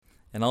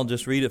And I'll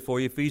just read it for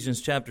you.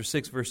 Ephesians chapter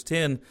 6, verse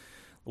 10,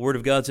 the Word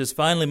of God says,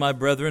 "Finally, my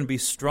brethren, be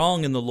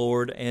strong in the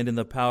Lord and in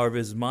the power of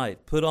His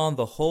might. Put on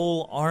the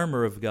whole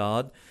armor of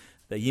God,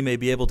 that ye may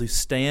be able to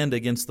stand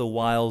against the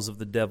wiles of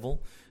the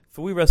devil.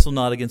 For we wrestle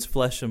not against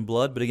flesh and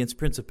blood, but against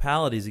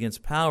principalities,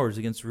 against powers,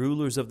 against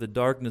rulers of the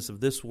darkness of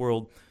this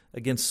world,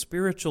 against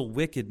spiritual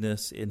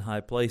wickedness in high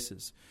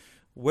places.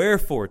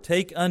 Wherefore,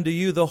 take unto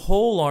you the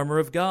whole armor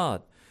of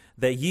God,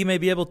 that ye may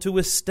be able to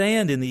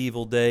withstand in the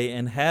evil day,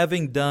 and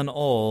having done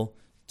all,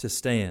 to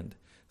stand.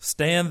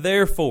 Stand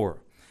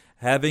therefore,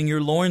 having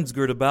your loins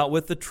girt about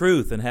with the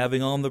truth, and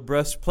having on the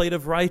breastplate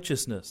of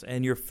righteousness,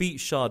 and your feet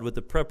shod with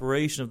the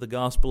preparation of the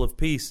gospel of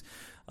peace.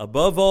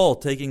 Above all,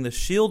 taking the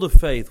shield of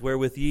faith,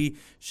 wherewith ye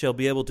shall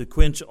be able to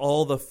quench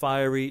all the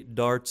fiery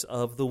darts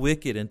of the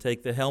wicked, and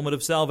take the helmet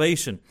of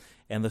salvation,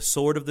 and the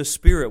sword of the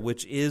Spirit,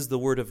 which is the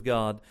word of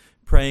God,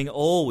 praying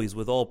always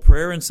with all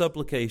prayer and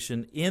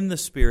supplication in the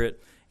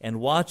Spirit, and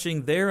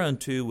watching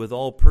thereunto with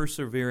all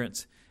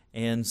perseverance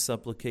and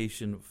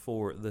supplication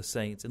for the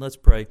saints." And let's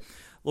pray.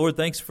 Lord,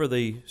 thanks for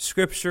the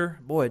Scripture.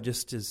 Boy, it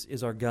just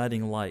is our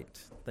guiding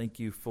light. Thank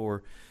you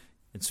for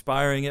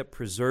inspiring it,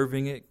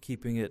 preserving it,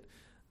 keeping it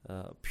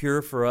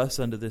pure for us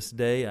unto this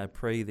day. I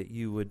pray that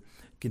you would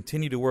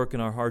continue to work in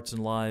our hearts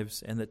and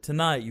lives, and that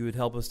tonight you would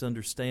help us to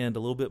understand a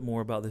little bit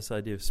more about this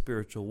idea of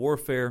spiritual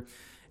warfare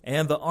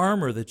and the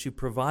armor that you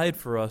provide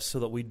for us so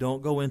that we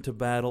don't go into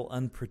battle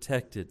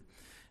unprotected.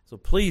 So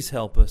please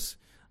help us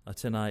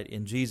tonight.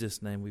 In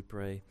Jesus' name we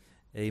pray.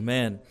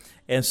 Amen.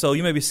 And so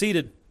you may be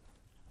seated.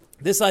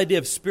 This idea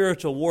of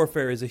spiritual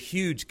warfare is a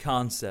huge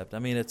concept. I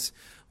mean,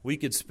 we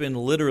could spend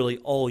literally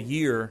all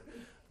year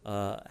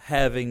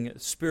having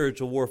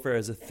spiritual warfare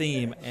as a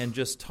theme and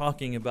just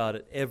talking about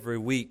it every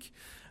week.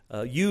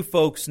 You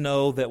folks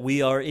know that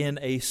we are in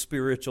a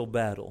spiritual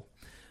battle.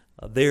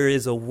 There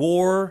is a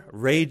war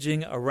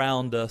raging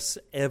around us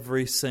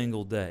every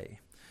single day.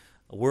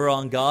 We're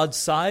on God's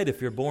side if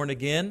you're born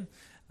again.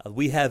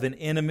 We have an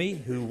enemy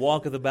who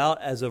walketh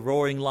about as a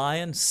roaring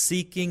lion,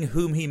 seeking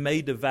whom he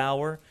may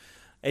devour.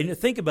 And you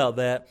think about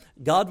that.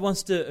 God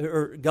wants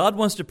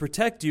to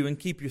protect you and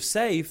keep you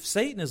safe.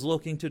 Satan is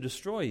looking to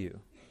destroy you.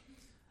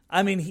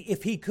 I mean,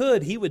 if he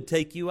could, he would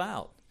take you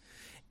out.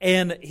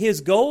 And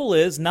his goal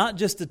is not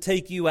just to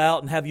take you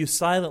out and have you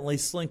silently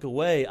slink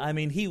away. I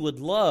mean, he would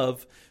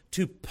love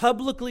to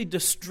publicly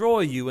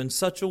destroy you in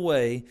such a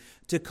way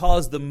to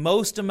cause the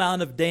most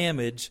amount of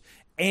damage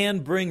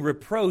and bring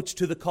reproach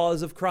to the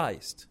cause of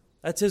Christ.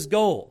 That's his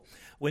goal.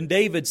 When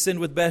David sinned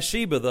with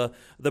Bathsheba,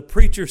 the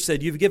preacher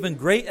said, "You've given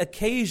great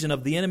occasion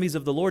of the enemies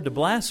of the Lord to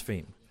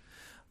blaspheme."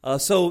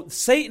 So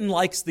Satan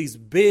likes these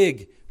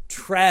big,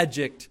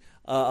 tragic,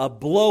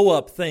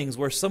 blow-up things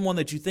where someone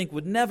that you think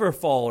would never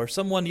fall, or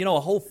someone, a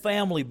whole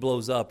family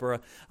blows up, or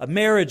a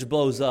marriage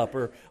blows up,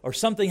 or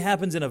something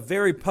happens in a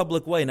very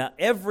public way. Now,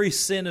 every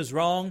sin is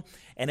wrong,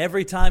 and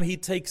every time he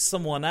takes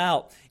someone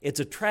out, it's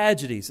a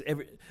tragedy.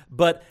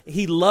 But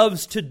he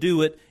loves to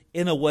do it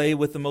in a way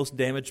with the most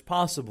damage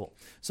possible.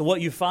 So what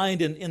you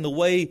find in the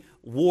way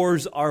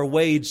wars are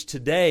waged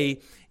today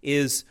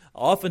is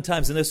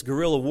oftentimes in this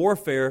guerrilla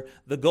warfare,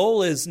 the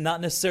goal is not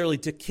necessarily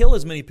to kill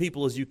as many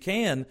people as you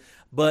can,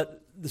 but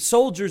the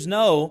soldiers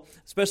know,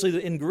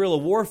 especially in guerrilla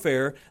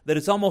warfare, that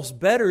it's almost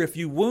better if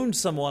you wound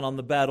someone on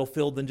the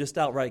battlefield than just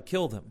outright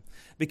kill them.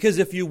 Because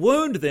if you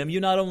wound them, you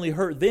not only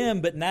hurt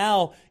them, but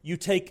now you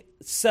take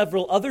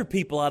several other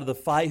people out of the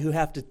fight who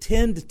have to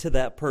tend to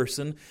that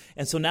person.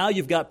 And so now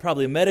you've got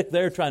probably a medic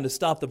there trying to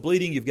stop the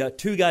bleeding. You've got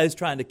 2 guys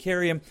trying to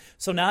carry him.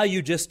 So now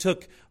you just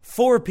took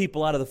 4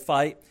 people out of the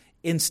fight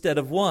instead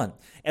of 1.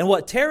 And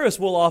what terrorists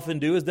will often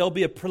do is there'll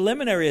be a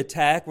preliminary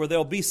attack where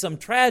there'll be some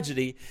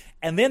tragedy,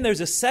 and then there's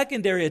a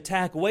secondary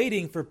attack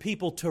waiting for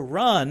people to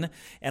run.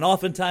 And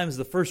oftentimes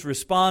the first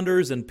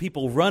responders and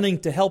people running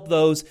to help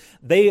those,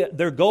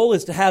 their goal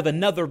is to have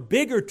another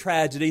bigger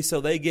tragedy so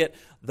they get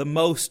the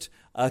most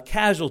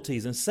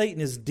casualties. And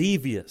Satan is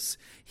devious.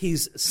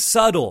 He's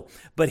subtle,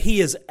 but he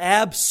is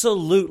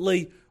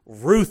absolutely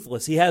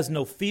ruthless. He has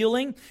no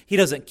feeling. He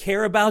doesn't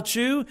care about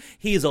you.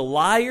 He's a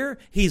liar.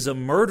 He's a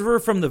murderer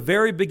from the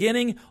very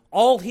beginning.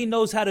 All he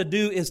knows how to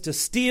do is to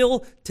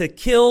steal, to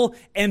kill,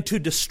 and to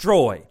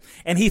destroy.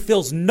 And he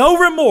feels no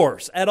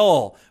remorse at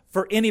all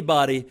for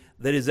anybody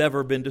that has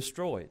ever been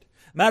destroyed.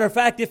 Matter of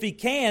fact, if he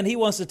can, he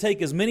wants to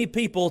take as many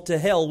people to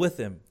hell with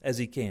him as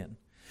he can.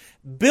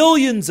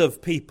 Billions of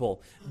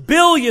people,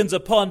 billions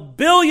upon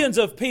billions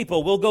of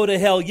people will go to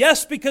hell,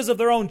 yes, because of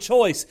their own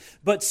choice,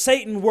 but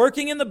Satan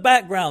working in the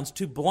backgrounds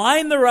to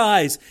blind their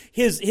eyes,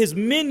 his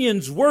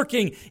minions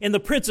working in the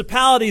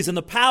principalities and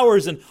the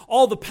powers and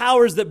all the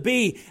powers that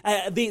be,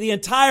 the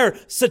entire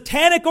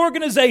satanic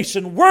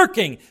organization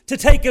working to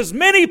take as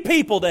many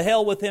people to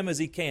hell with him as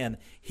he can.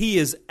 He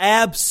is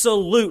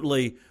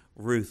absolutely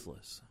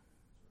ruthless.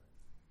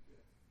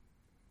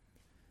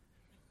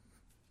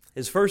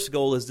 His first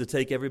goal is to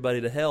take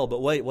everybody to hell.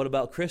 But wait, what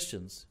about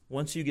Christians?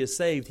 Once you get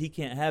saved, he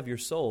can't have your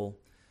soul.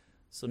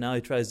 So now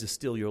he tries to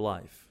steal your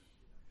life.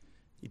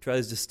 He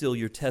tries to steal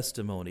your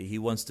testimony. He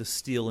wants to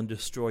steal and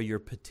destroy your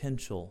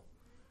potential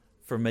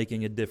for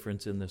making a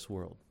difference in this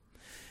world.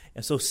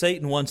 And so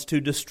Satan wants to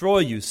destroy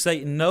you.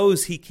 Satan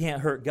knows he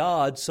can't hurt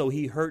God, so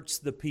he hurts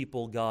the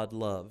people God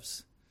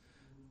loves,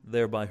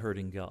 thereby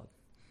hurting God.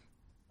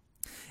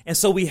 And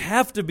so we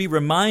have to be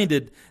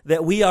reminded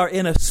that we are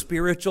in a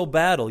spiritual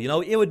battle. You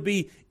know, it would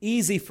be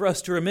easy for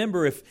us to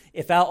remember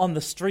if out on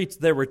the streets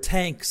there were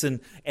tanks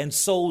and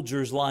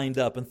soldiers lined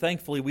up. And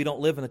thankfully we don't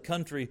live in a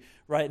country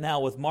right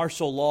now with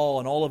martial law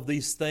and all of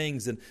these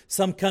things. And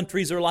some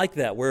countries are like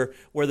that, where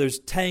there's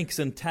tanks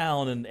in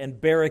town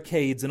and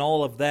barricades and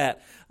all of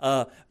that.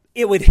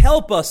 It would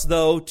help us,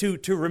 though,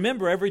 to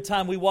remember every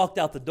time we walked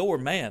out the door,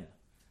 man,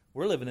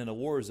 we're living in a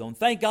war zone.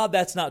 Thank God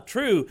that's not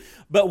true,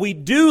 but we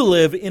do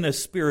live in a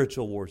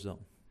spiritual war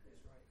zone.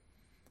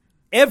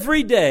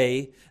 Every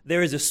day,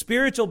 there is a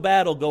spiritual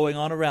battle going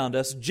on around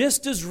us,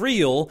 just as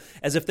real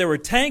as if there were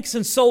tanks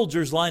and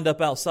soldiers lined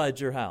up outside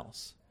your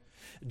house.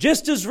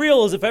 Just as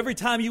real as if every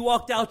time you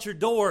walked out your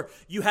door,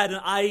 you had an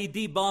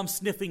IED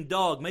bomb-sniffing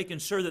dog making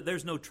sure that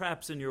there's no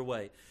traps in your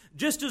way.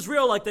 Just as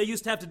real like they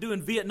used to have to do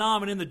in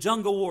Vietnam and in the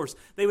jungle wars.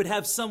 They would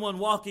have someone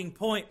walking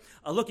point,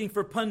 looking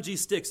for punji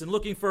sticks and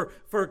looking for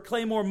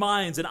claymore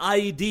mines and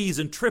IEDs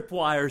and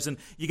tripwires. And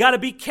you got to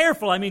be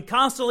careful. I mean,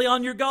 constantly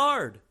on your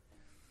guard.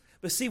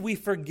 But see, we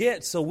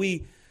forget, so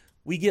we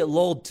get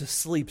lulled to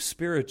sleep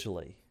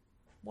spiritually.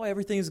 Boy,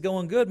 everything's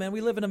going good, man.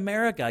 We live in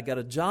America. I got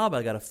a job.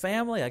 I got a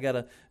family. I got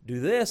to do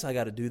this. I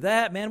got to do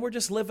that. Man, we're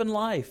just living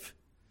life.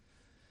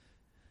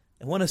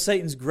 And one of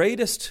Satan's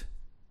greatest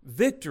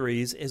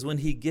victories is when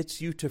he gets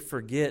you to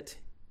forget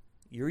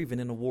you're even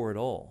in a war at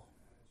all.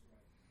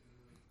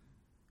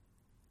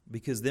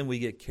 Because then we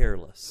get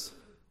careless.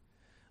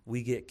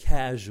 We get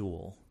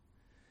casual.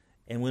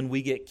 And when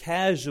we get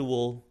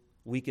casual,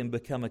 we can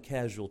become a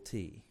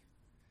casualty.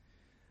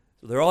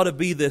 So there ought to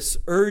be this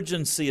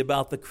urgency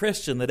about the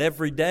Christian that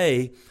every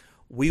day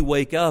we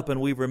wake up and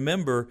we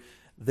remember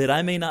that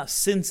I may not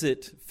sense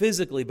it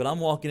physically, but I'm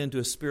walking into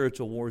a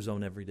spiritual war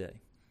zone every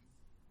day.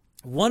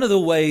 One of the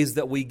ways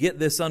that we get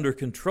this under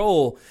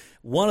control,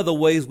 one of the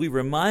ways we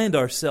remind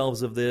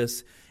ourselves of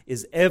this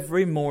is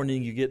every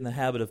morning you get in the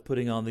habit of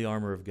putting on the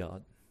armor of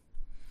God.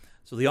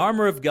 So the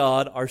armor of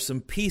God are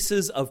some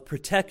pieces of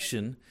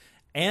protection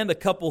and a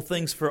couple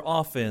things for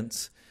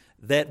offense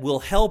that will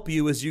help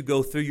you as you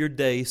go through your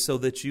day so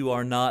that you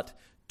are not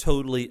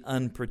totally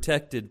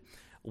unprotected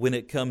when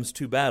it comes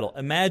to battle.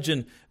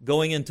 Imagine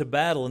going into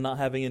battle and not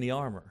having any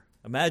armor.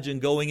 Imagine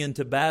going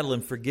into battle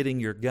and forgetting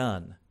your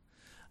gun.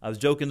 I was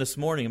joking this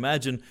morning.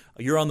 Imagine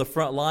you're on the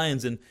front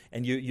lines and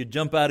you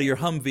jump out of your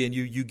Humvee and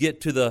you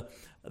get to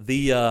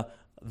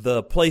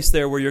the place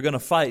there where you're going to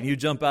fight, and you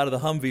jump out of the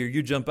Humvee or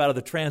you jump out of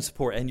the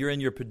transport and you're in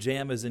your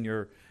pajamas and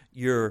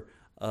your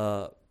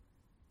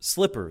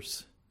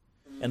slippers.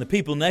 And the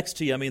people next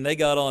to you, I mean, they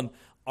got on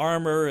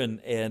armor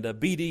and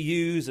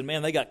BDUs, and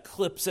man, they got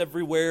clips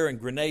everywhere and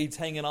grenades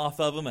hanging off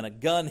of them and a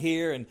gun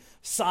here and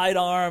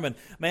sidearm and,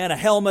 man, a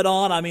helmet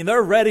on. I mean,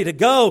 they're ready to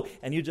go.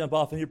 And you jump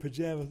off in your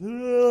pajamas.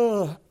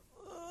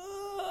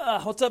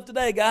 What's up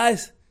today,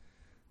 guys?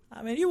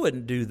 I mean, you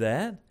wouldn't do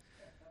that.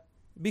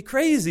 It'd be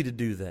crazy to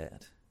do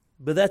that.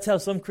 But that's how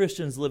some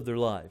Christians live their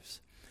lives.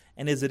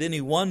 And is it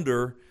any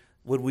wonder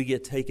would we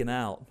get taken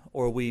out,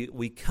 or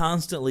we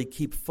constantly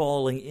keep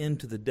falling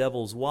into the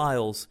devil's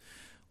wiles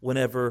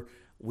whenever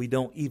we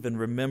don't even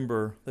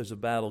remember there's a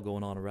battle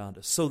going on around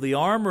us? So the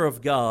armor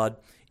of God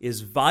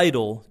is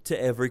vital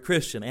to every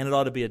Christian, and it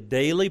ought to be a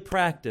daily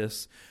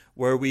practice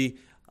where we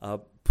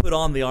put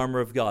on the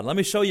armor of God. Let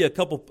me show you a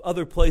couple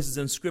other places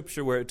in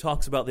Scripture where it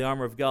talks about the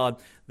armor of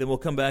God. Then we'll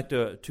come back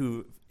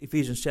to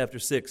Ephesians chapter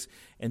 6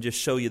 and just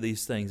show you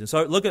these things. And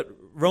so look at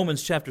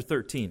Romans chapter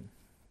 13.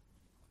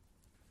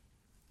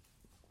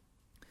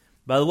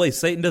 By the way,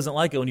 Satan doesn't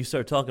like it when you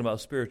start talking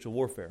about spiritual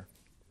warfare.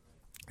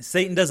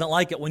 Satan doesn't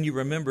like it when you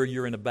remember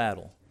you're in a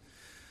battle.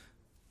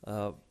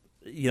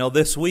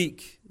 This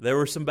week there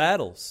were some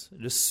battles,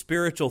 just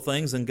spiritual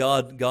things, and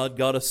God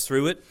got us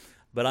through it.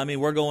 But I mean,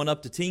 we're going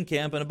up to teen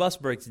camp and a bus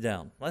breaks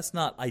down. That's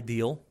not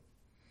ideal.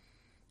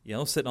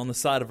 Sitting on the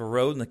side of a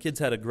road, and the kids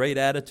had a great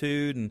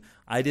attitude, and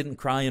I didn't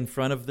cry in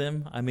front of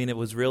them. I mean, it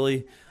was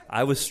really,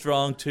 I was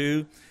strong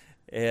too.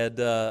 And,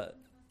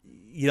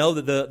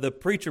 the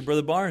preacher,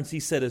 Brother Barnes,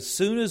 he said, as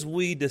soon as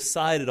we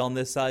decided on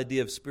this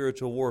idea of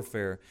spiritual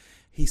warfare,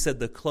 he said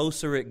the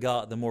closer it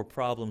got, the more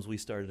problems we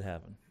started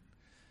having.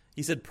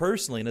 He said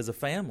personally and as a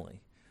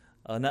family,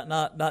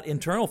 not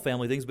internal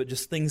family things, but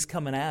just things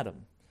coming at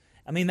him.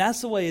 I mean,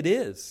 that's the way it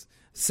is.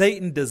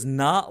 Satan does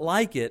not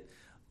like it.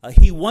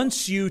 He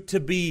wants you to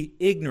be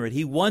ignorant.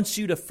 He wants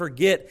you to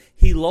forget.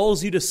 He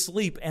lulls you to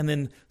sleep and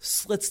then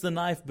slits the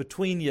knife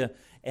between you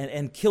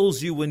and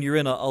kills you when you're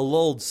in a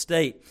lulled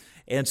state.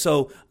 And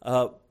so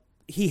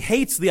he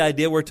hates the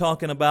idea we're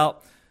talking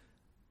about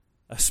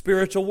a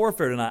spiritual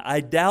warfare tonight.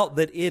 I doubt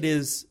that it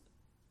is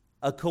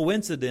a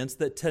coincidence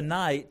that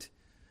tonight,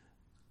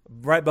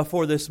 right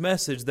before this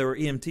message, there were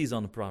EMTs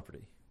on the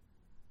property.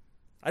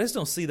 I just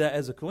don't see that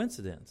as a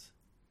coincidence.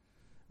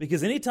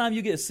 Because anytime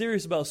you get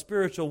serious about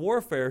spiritual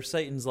warfare,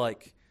 Satan's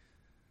like,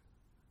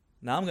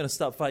 Now I'm going to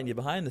stop fighting you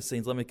behind the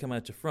scenes. Let me come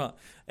at you front.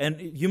 And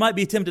you might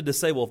be tempted to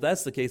say, well, if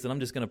that's the case, then I'm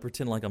just going to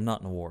pretend like I'm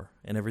not in a war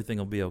and everything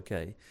will be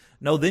okay.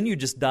 No, then you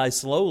just die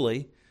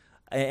slowly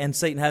and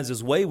Satan has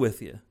his way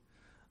with you.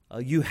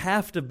 You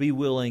have to be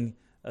willing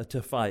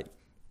to fight.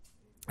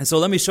 And so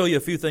let me show you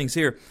a few things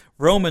here.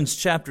 Romans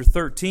chapter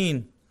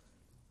 13.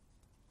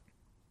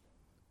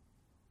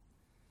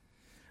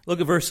 Look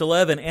at verse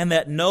 11. And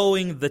that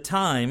knowing the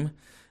time,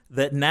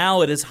 that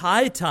now it is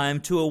high time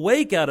to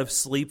awake out of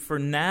sleep, for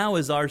now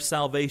is our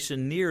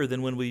salvation nearer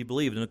than when we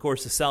believed. And of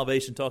course, the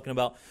salvation talking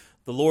about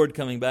the Lord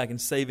coming back and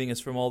saving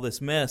us from all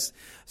this mess.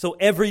 So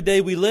every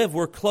day we live,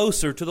 we're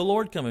closer to the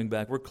Lord coming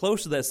back. We're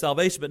closer to that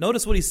salvation. But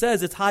notice what he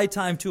says, it's high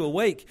time to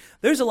awake.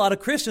 There's a lot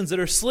of Christians that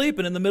are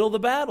sleeping in the middle of the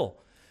battle.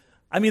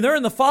 I mean, they're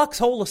in the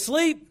foxhole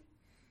asleep.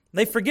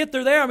 They forget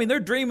they're there. I mean,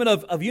 they're dreaming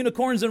of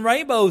unicorns and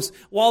rainbows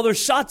while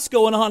there's shots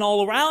going on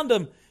all around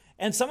them.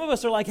 And some of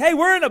us are like, hey,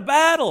 we're in a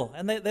battle.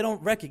 And they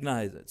don't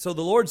recognize it. So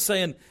the Lord's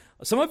saying,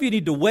 some of you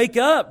need to wake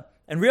up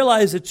and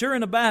realize that you're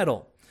in a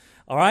battle.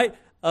 All right?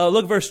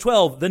 Look at verse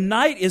 12. The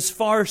night is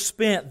far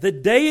spent. The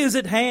day is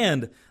at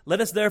hand. Let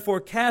us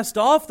therefore cast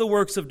off the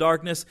works of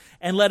darkness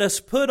and let us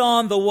put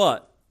on the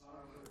what?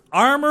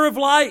 Armor of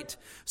light.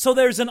 So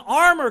there's an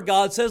armor,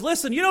 God says,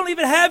 listen, you don't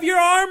even have your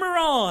armor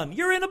on.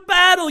 You're in a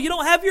battle. You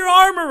don't have your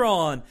armor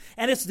on.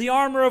 And it's the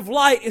armor of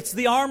light. It's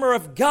the armor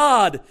of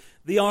God.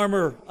 The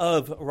armor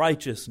of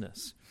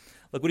righteousness.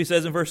 Look what he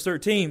says in verse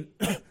 13.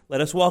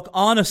 Let us walk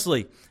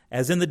honestly,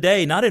 as in the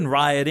day, not in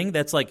rioting.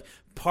 That's like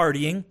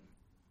partying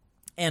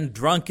and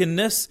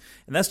drunkenness.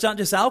 And that's not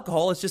just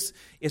alcohol. It's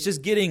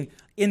just getting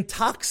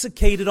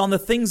intoxicated on the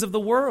things of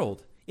the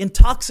world.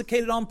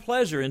 Intoxicated on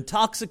pleasure.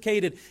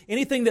 Intoxicated.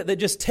 Anything that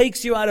just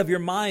takes you out of your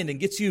mind and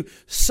gets you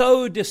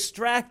so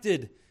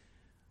distracted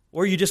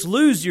or you just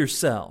lose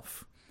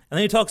yourself. And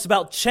then he talks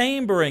about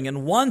chambering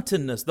and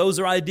wantonness. Those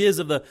are ideas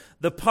of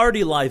the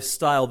party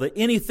lifestyle, the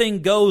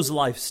anything goes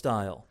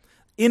lifestyle.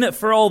 In it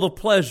for all the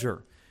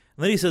pleasure.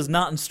 And then he says,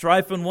 not in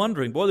strife and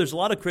wandering. Boy, there's a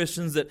lot of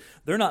Christians that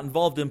they're not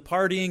involved in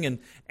partying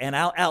and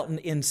out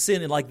in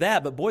sin and like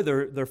that. But boy,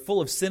 they're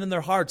full of sin in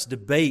their hearts,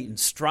 debate and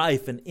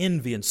strife and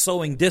envy and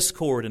sowing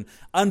discord and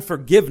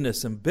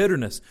unforgiveness and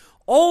bitterness.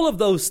 All of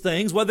those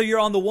things, whether you're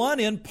on the one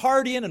end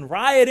partying and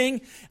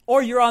rioting,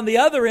 or you're on the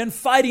other end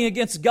fighting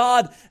against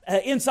God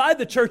inside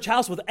the church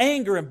house with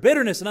anger and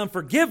bitterness and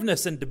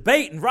unforgiveness and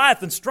debate and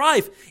wrath and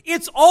strife,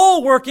 it's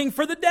all working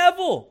for the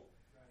devil.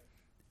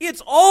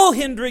 It's all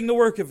hindering the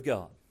work of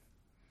God.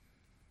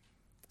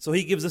 So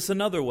he gives us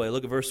another way.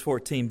 Look at verse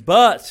 14.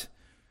 But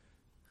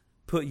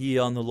put ye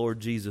on the Lord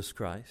Jesus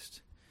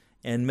Christ,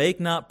 and make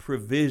not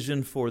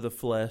provision for the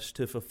flesh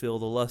to fulfill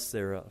the lusts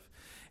thereof.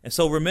 And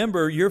so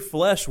remember, your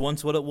flesh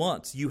wants what it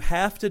wants. You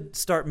have to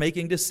start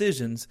making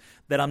decisions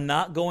that I'm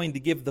not going to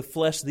give the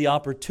flesh the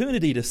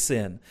opportunity to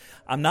sin.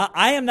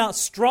 I am not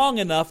strong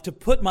enough to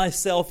put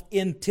myself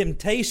in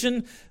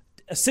temptation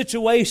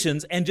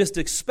situations and just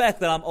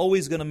expect that I'm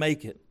always going to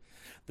make it.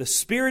 The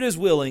spirit is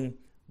willing,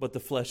 but the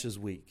flesh is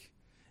weak.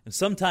 And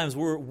sometimes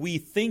we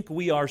think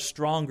we are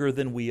stronger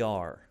than we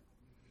are.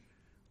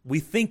 We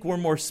think we're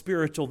more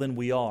spiritual than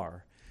we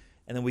are.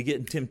 And then we get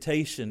in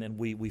temptation and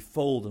we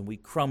fold and we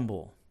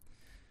crumble.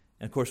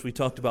 And of course, we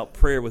talked about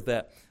prayer with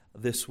that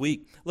this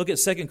week. Look at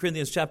 2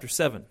 Corinthians chapter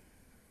 7.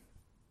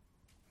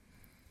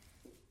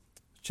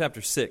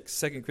 Chapter 6.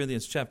 2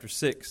 Corinthians chapter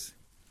 6.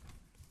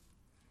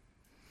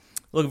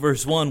 Look at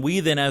verse 1. We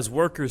then as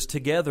workers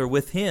together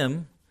with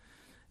him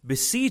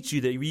beseech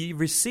you that ye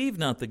receive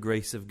not the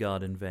grace of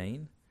God in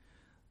vain.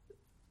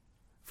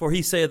 For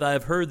he saith, I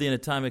have heard thee in a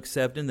time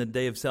accepted, in the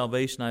day of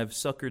salvation I have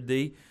succored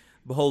thee.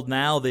 Behold,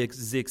 now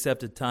is the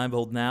accepted time.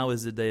 Behold, now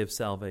is the day of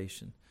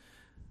salvation.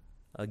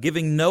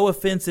 Giving no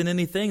offense in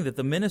anything, that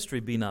the ministry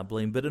be not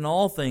blamed, but in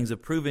all things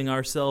approving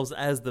ourselves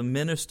as the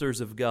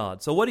ministers of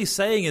God. So what he's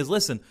saying is,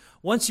 listen,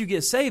 once you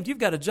get saved, you've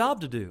got a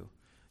job to do.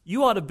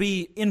 You ought to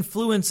be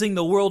influencing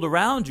the world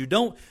around you.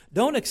 Don't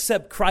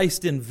accept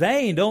Christ in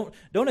vain. Don't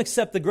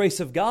accept the grace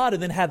of God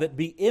and then have it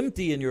be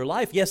empty in your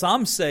life. Yes,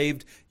 I'm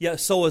saved, yet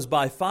so is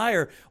by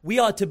fire. We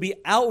ought to be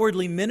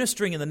outwardly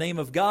ministering in the name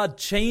of God,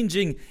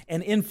 changing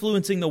and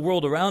influencing the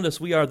world around us.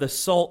 We are the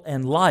salt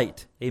and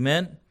light.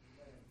 Amen?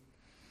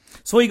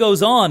 So he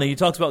goes on and he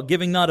talks about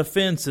giving not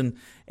offense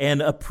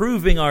and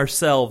approving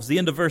ourselves. The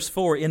end of verse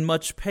 4, in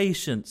much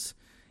patience,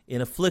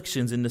 in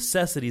afflictions, in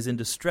necessities, in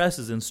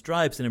distresses, in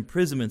stripes, in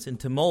imprisonments, in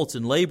tumults,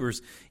 in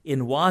labors,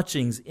 in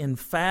watchings, in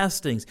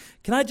fastings.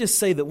 Can I just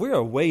say that we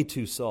are way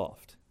too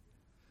soft?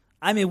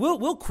 I mean,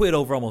 we'll quit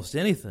over almost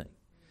anything.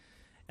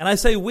 And I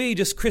say we,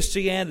 just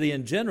Christianity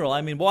in general.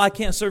 I mean, well, I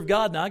can't serve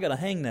God now. I got to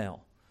hang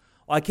now.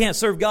 Well, I can't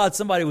serve God.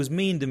 Somebody was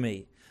mean to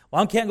me.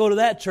 Well, I can't go to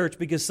that church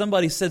because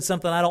somebody said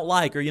something I don't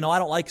like, or, I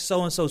don't like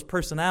so-and-so's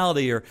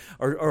personality, or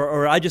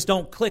I just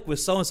don't click with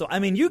so-and-so. I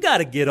mean, you got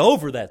to get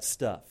over that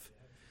stuff.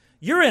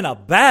 You're in a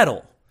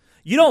battle.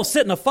 You don't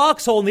sit in a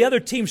foxhole and the other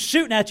team's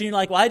shooting at you and you're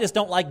like, well, I just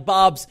don't like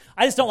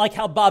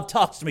how Bob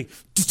talks to me.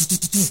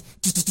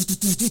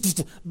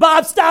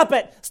 Bob, stop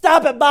it.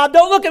 Stop it, Bob.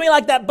 Don't look at me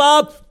like that,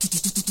 Bob.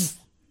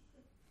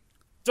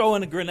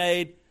 throwing a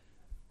grenade.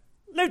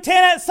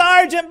 Lieutenant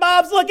Sergeant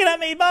Bob's looking at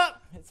me, Bob.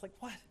 It's like,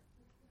 what?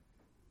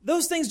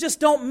 Those things just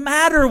don't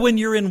matter when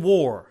you're in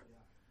war.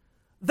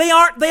 They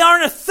aren't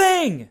a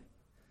thing.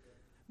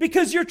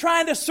 Because you're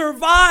trying to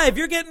survive.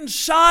 You're getting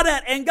shot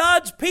at. And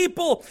God's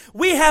people,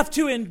 we have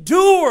to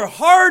endure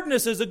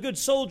hardness as a good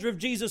soldier of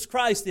Jesus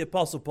Christ, the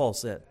Apostle Paul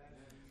said.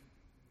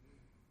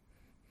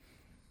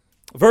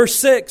 Verse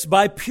 6,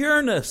 by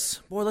pureness.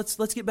 Boy,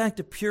 let's get back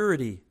to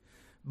purity.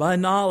 By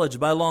knowledge,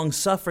 by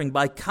long-suffering,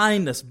 by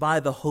kindness,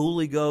 by the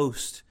Holy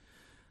Ghost.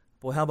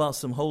 Boy, how about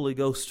some Holy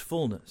Ghost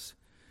fullness?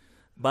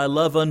 By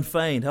love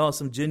unfeigned. How about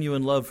some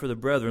genuine love for the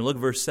brethren? Look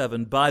at verse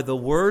 7. By the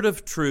word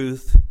of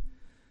truth,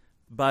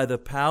 by the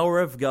power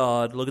of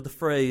God, look at the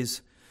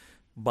phrase,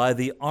 by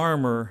the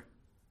armor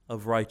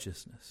of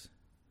righteousness,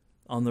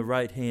 on the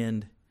right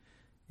hand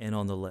and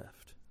on the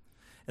left.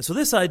 And so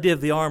this idea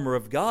of the armor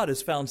of God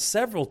is found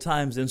several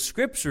times in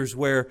Scriptures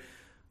where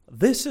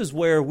this is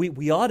where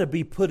we ought to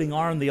be putting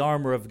on the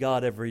armor of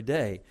God every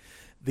day.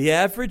 The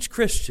average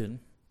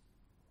Christian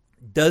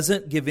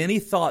doesn't give any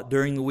thought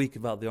during the week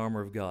about the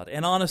armor of God.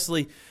 And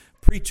honestly,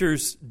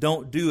 preachers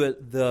don't do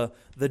it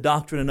the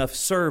doctrine enough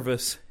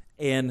service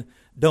and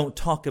don't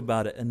talk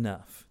about it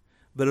enough.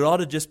 But it ought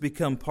to just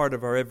become part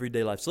of our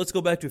everyday life. So let's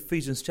go back to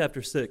Ephesians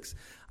chapter 6.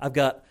 I've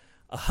got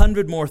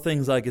 100 more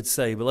things I could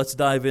say, but let's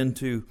dive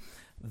into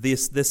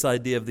this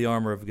idea of the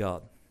armor of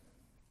God.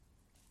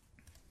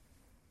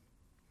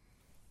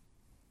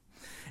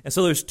 And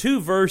so there's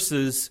two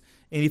verses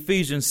in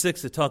Ephesians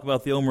 6 that talk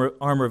about the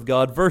armor of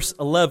God. Verse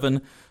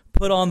 11,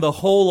 put on the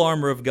whole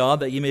armor of God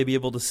that you may be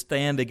able to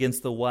stand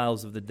against the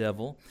wiles of the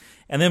devil.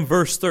 And then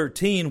verse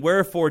 13,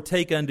 wherefore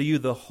take unto you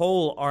the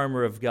whole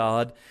armor of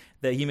God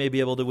that ye may be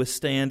able to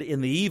withstand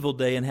in the evil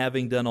day, and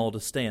having done all to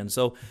stand.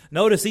 So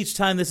notice each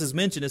time this is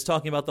mentioned, it's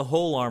talking about the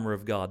whole armor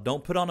of God.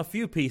 Don't put on a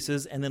few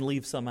pieces and then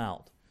leave some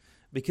out,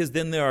 because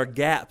then there are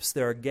gaps.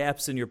 There are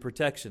gaps in your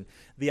protection.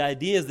 The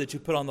idea is that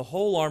you put on the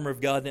whole armor of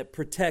God and it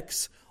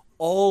protects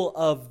all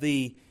of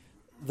the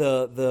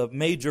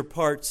major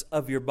parts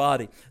of your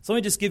body. So let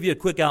me just give you a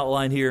quick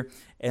outline here,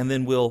 and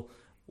then we'll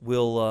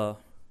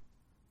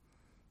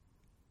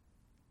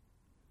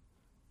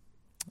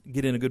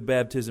get in a good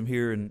baptism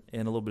here and a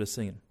little bit of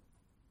singing.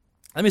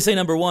 Let me say,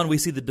 number one, we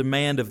see the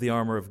demand of the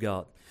armor of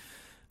God.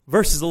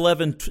 Verses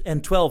 11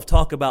 and 12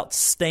 talk about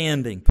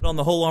standing. Put on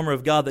the whole armor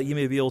of God that you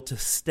may be able to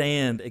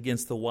stand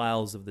against the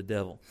wiles of the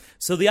devil.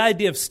 So the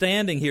idea of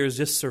standing here is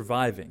just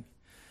surviving.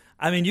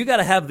 I mean, you got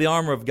to have the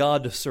armor of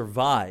God to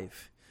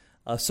survive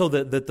so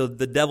that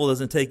the devil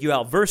doesn't take you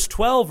out. Verse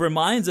 12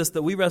 reminds us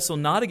that we wrestle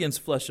not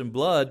against flesh and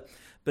blood,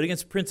 but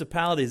against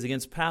principalities,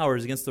 against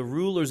powers, against the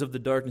rulers of the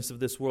darkness of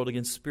this world,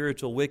 against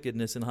spiritual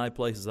wickedness in high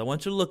places. I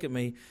want you to look at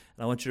me,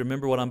 and I want you to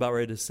remember what I'm about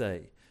ready to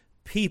say.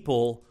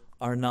 People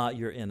are not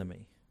your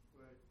enemy.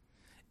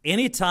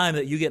 Anytime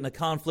that you get in a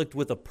conflict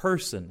with a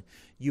person,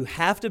 you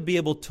have to be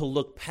able to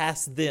look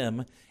past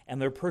them and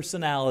their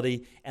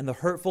personality and the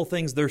hurtful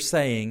things they're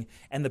saying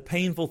and the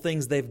painful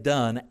things they've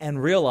done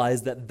and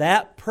realize that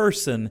that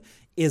person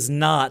is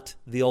not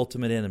the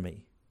ultimate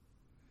enemy.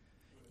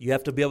 You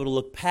have to be able to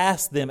look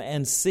past them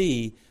and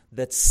see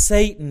that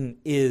Satan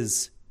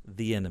is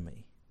the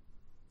enemy.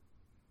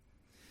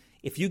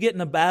 If you get in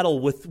a battle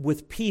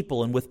with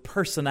people and with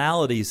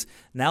personalities,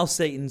 now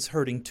Satan's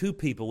hurting two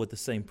people with the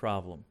same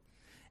problem.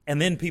 And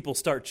then people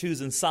start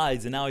choosing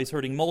sides, and now he's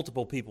hurting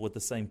multiple people with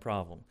the same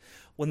problem.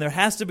 When there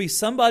has to be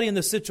somebody in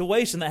the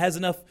situation that has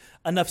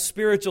enough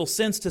spiritual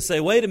sense to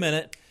say, wait a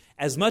minute,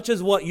 as much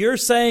as what you're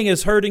saying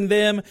is hurting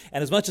them,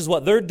 and as much as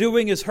what they're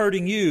doing is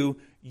hurting you,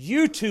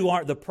 you two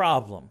aren't the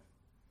problem.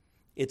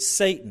 It's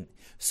Satan.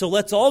 So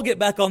let's all get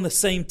back on the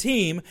same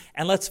team,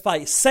 and let's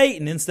fight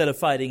Satan instead of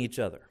fighting each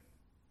other.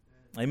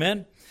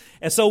 Amen?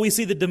 And so we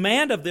see the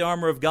demand of the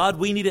armor of God.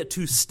 We need it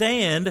to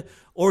stand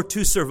or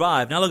to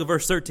survive. Now look at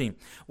verse 13.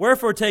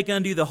 Wherefore take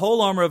unto you the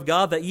whole armor of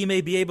God, that ye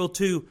may be able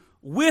to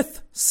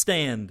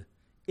withstand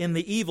in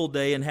the evil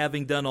day, and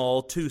having done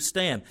all, to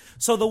stand.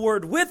 So the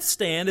word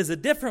withstand is a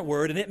different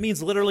word, and it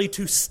means literally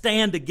to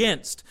stand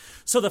against.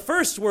 So the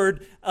first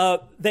word,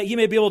 that you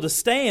may be able to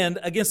stand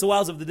against the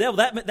wiles of the devil,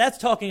 that's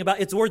talking about,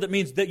 it's a word that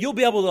means that you'll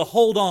be able to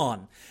hold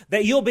on,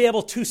 that you'll be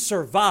able to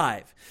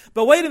survive.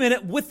 But wait a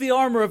minute, with the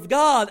armor of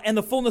God and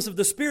the fullness of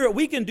the Spirit,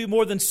 we can do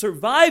more than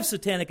survive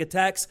satanic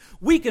attacks.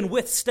 We can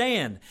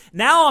withstand.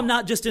 Now I'm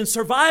not just in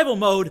survival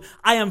mode,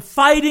 I am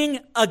fighting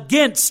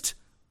against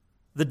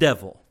the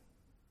devil.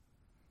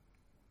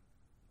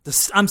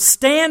 I'm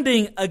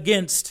standing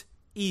against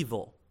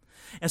evil.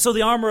 And so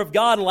the armor of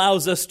God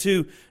allows us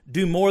to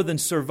do more than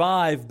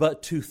survive,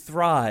 but to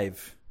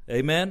thrive.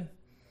 Amen?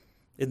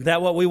 Isn't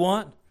that what we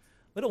want?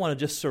 We don't want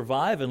to just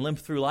survive and limp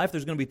through life.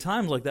 There's going to be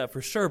times like that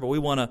for sure, but we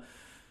want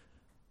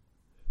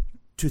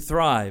to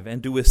thrive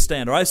and to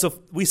withstand. All right,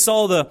 so we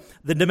saw the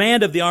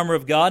demand of the armor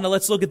of God. Now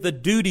let's look at the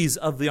duties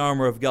of the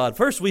armor of God.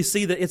 First, we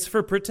see that it's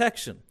for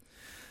protection.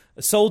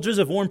 Soldiers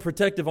have worn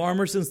protective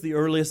armor since the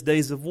earliest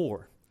days of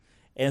war.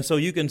 And so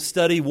you can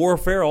study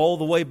warfare all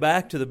the way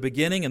back to the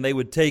beginning, and they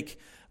would take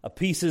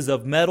pieces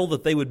of metal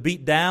that they would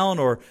beat down,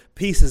 or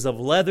pieces of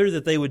leather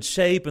that they would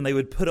shape, and they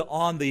would put it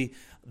on the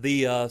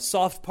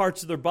soft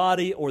parts of their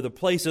body, or the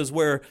places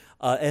where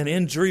an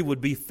injury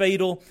would be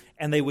fatal,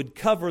 and they would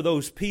cover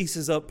those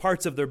pieces of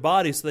parts of their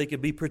body so they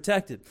could be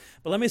protected.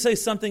 But let me say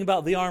something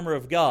about the armor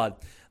of God.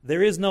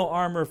 There is no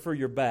armor for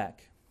your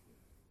back.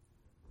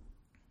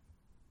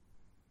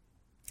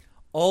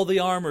 All the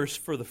armor's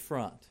for the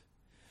front.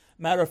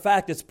 Matter of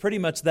fact, it's pretty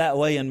much that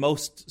way in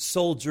most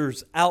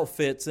soldiers'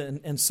 outfits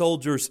and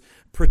soldiers'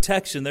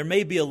 protection. There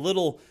may be a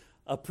little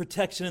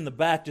protection in the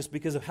back just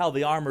because of how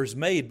the armor's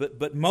made,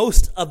 but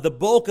most of the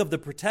bulk of the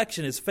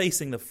protection is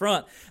facing the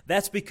front.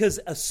 That's because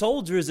a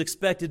soldier is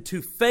expected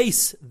to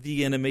face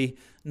the enemy,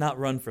 not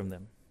run from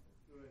them.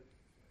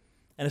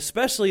 And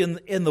especially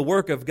in the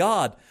work of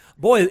God.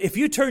 Boy, if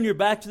you turn your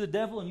back to the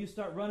devil and you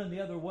start running the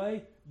other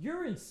way,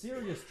 you're in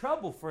serious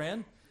trouble,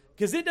 friend.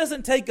 Because it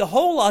doesn't take a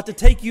whole lot to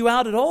take you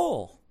out at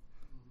all.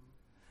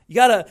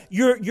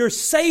 You're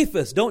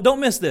safest. Don't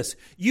miss this.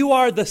 You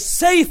are the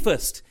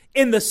safest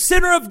in the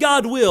center of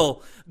God's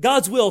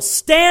will,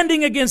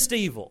 standing against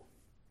evil.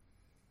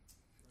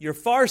 You're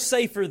far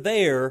safer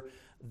there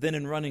than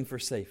in running for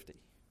safety.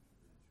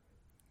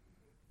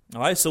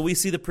 All right, so we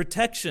see the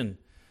protection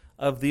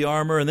of the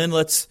armor, and then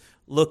let's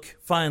look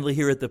finally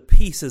here at the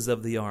pieces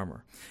of the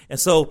armor. And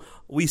so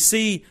we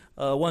see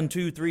 1,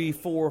 2, 3,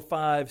 4,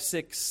 5,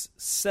 6,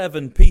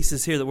 7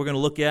 pieces here that we're going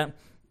to look at.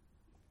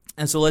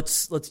 And so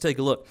let's take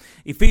a look.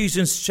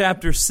 Ephesians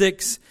chapter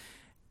 6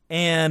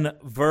 and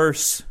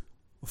verse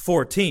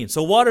 14.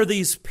 So what are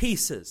these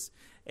pieces?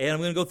 And I'm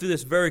going to go through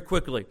this very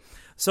quickly.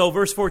 So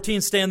verse 14,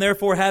 stand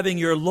therefore having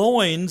your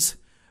loins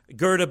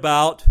girt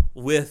about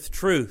with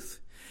truth.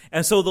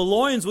 And so the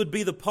loins would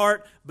be the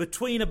part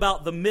between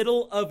about the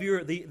middle of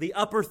the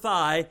upper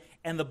thigh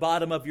and the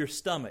bottom of your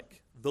stomach,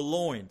 the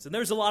loins. And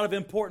there's a lot of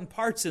important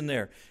parts in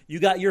there. You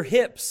got your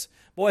hips.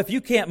 Boy, if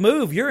you can't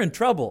move, you're in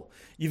trouble.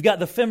 You've got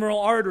the femoral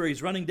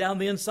arteries running down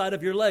the inside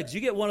of your legs.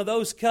 You get one of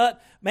those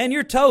cut, man,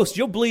 you're toast.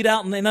 You'll bleed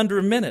out in under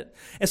a minute.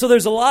 And so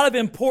there's a lot of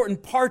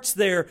important parts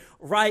there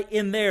right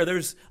in there.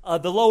 There's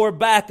the lower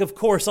back, of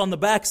course, on the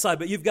backside,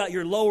 but you've got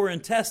your lower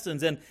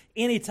intestines, and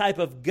any type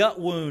of gut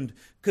wound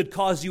could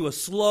cause you a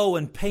slow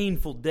and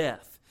painful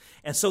death.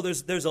 And so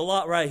there's a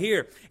lot right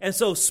here. And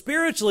so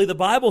spiritually, the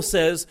Bible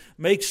says,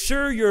 make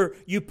sure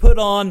you put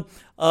on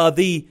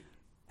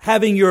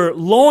having your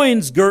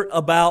loins girt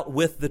about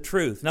with the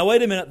truth. Now,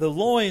 wait a minute. The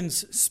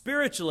loins,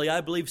 spiritually, I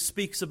believe,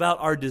 speaks about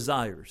our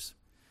desires.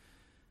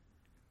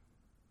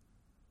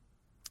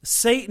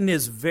 Satan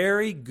is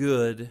very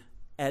good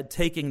at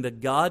taking the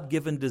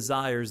God-given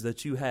desires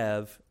that you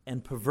have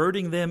and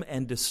perverting them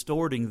and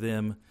distorting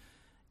them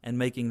and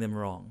making them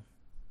wrong.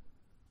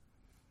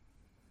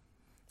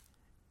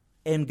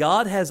 And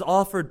God has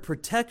offered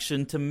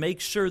protection to make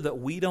sure that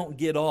we don't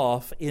get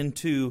off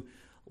into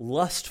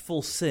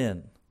lustful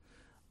sin.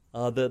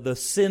 The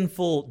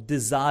sinful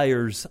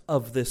desires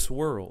of this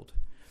world.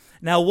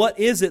 Now, what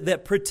is it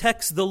that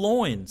protects the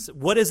loins?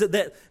 What is it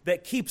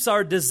that keeps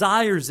our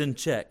desires in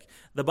check?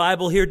 The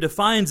Bible here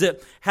defines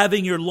it,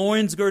 having your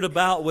loins girt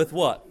about with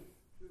what?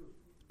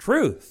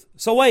 Truth.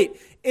 So wait,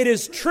 it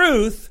is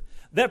truth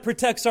that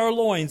protects our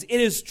loins. It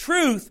is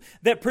truth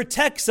that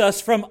protects us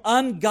from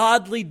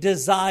ungodly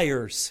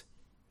desires.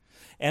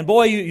 And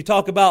boy, you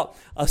talk about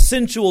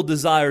sensual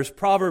desires.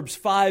 Proverbs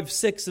 5,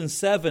 6, and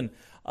 7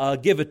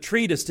 give a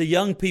treatise to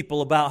young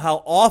people about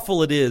how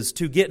awful it is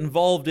to get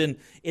involved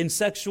in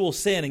sexual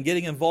sin and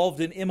getting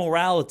involved in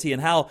immorality,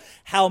 and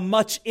how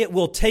much it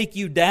will take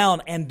you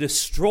down and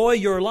destroy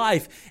your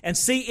life. And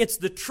see, it's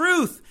the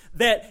truth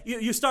that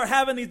you start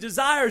having these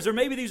desires, or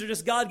maybe these are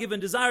just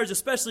God-given desires,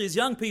 especially as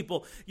young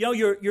people. You know,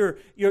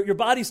 your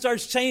body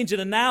starts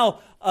changing, and now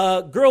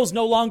girls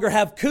no longer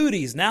have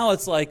cooties. Now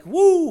it's like,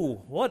 woo,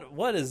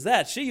 what is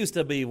that? She used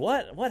to be,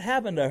 what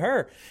happened to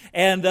her?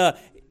 And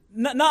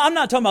no, I'm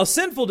not talking about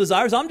sinful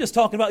desires. I'm just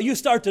talking about you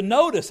start to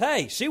notice,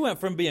 hey, she went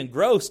from being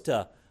gross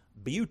to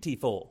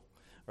beautiful,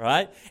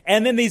 right?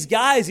 And then these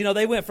guys,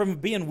 they went from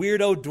being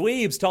weirdo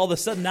dweebs to all of a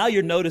sudden now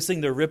you're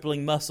noticing their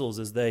rippling muscles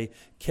as they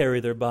carry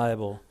their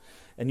Bible.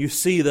 And you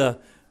see the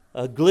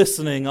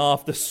glistening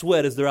off the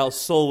sweat as they're out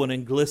sewing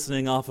and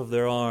glistening off of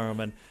their arm.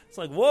 And it's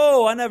like,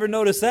 whoa, I never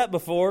noticed that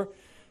before.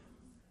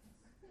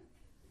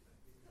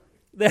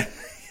 You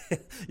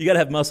got to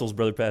have muscles,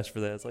 Brother Pastor, for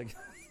that. It's like...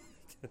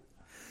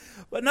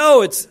 But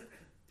no,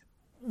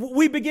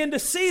 we begin to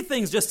see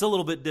things just a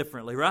little bit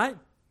differently, right?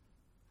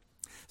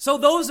 So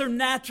those are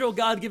natural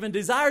God-given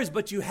desires,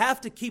 but you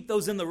have to keep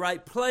those in the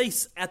right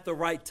place at the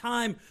right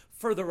time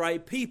for the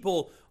right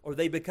people, or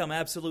they become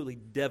absolutely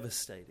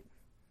devastating.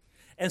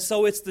 And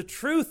so it's the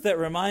truth that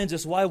reminds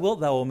us, why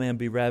wilt thou, O man,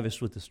 be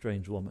ravished with a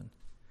strange woman?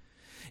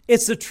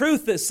 It's the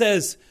truth that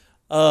says,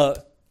 her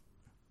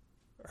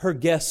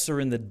guests are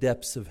in the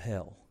depths of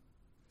hell.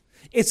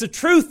 It's the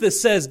truth that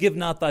says, give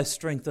not thy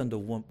strength unto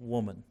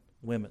women.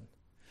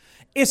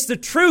 It's the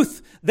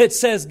truth that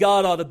says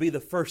God ought to be the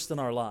first in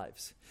our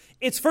lives.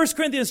 It's 1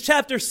 Corinthians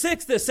chapter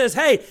 6 that says,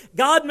 hey,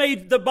 God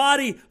made the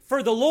body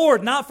for the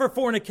Lord, not for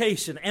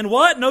fornication. And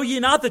what? Know ye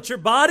not that your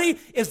body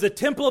is the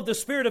temple of the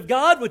Spirit of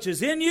God, which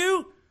is in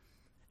you?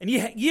 And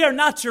ye are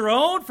not your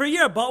own, for ye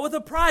are bought with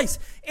a price.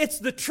 It's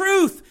the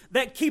truth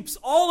that keeps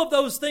all of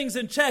those things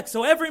in check.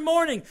 So every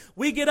morning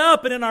we get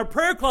up and in our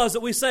prayer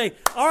closet we say,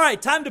 all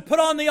right, time to put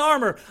on the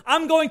armor.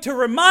 I'm going to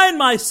remind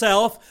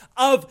myself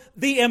of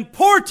the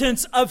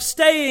importance of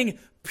staying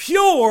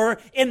pure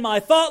in my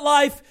thought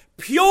life,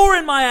 pure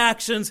in my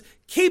actions,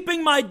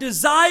 keeping my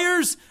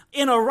desires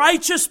in a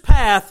righteous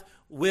path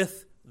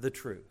with the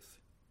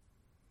truth.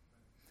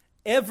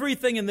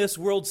 Everything in this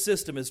world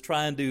system is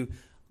trying to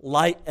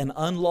light an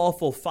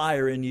unlawful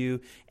fire in you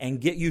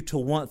and get you to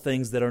want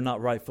things that are not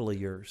rightfully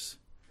yours.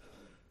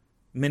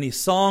 Many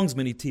songs,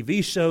 many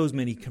TV shows,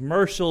 many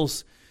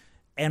commercials,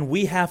 and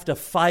we have to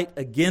fight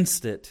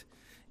against it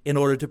in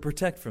order to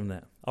protect from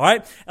that. All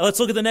right? Now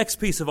let's look at the next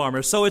piece of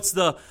armor. So it's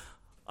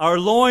our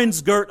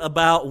loins girt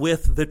about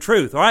with the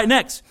truth. All right,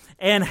 next.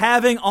 And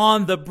having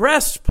on the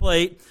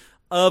breastplate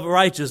of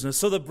righteousness.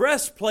 So the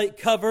breastplate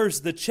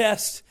covers the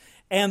chest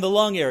and the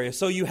lung area.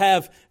 So you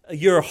have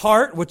your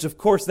heart, which of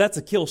course that's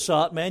a kill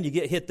shot, man. You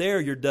get hit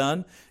there, you're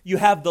done. You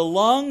have the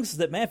lungs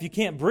that, man, if you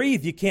can't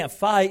breathe, you can't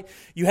fight.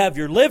 You have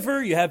your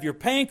liver, you have your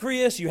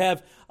pancreas, you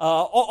have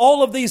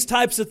all of these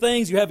types of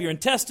things. You have your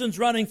intestines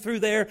running through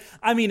there.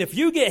 I mean, if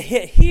you get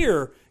hit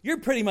here, you're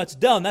pretty much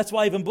done. That's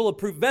why even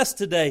bulletproof vests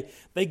today,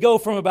 they go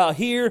from about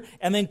here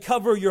and then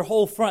cover your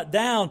whole front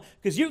down,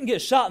 because you can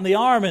get shot in the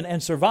arm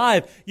and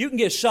survive. You can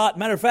get shot.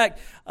 Matter of fact,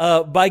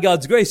 by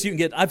God's grace, you can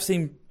get,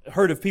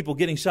 heard of people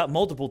getting shot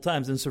multiple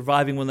times and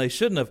surviving when they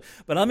shouldn't have.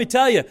 But let me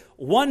tell you,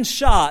 one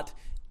shot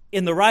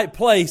in the right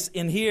place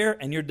in here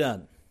and you're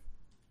done.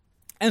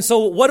 And so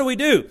what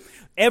do?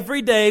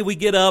 Every day we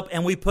get up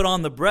and we put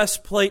on the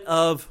breastplate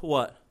of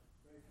what?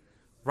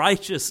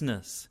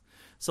 Righteousness.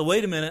 So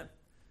wait a minute.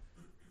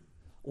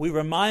 We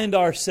remind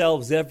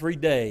ourselves every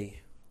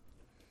day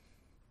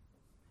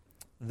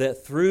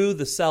that through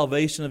the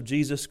salvation of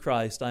Jesus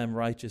Christ, I am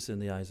righteous in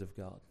the eyes of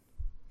God.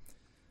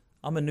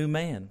 I'm a new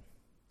man.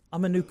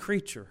 I'm a new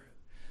creature.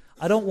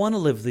 I don't want to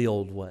live the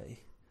old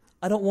way.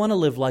 I don't want to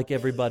live like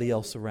everybody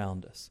else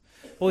around us.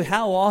 Boy,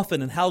 how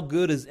often and how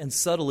good and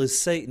subtle is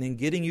Satan in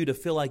getting you to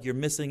feel like you're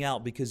missing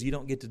out because you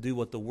don't get to do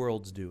what the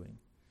world's doing.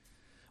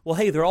 Well,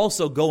 hey, they're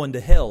also going to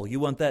hell.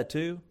 You want that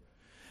too?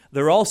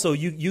 They're also,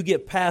 you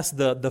get past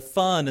the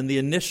fun and the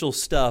initial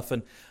stuff,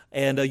 and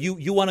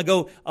you want to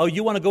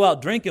go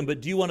out drinking,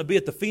 but do you want to be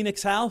at the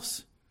Phoenix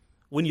house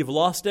when you've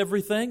lost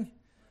everything?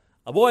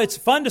 Boy, it's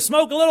fun to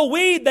smoke a little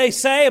weed, they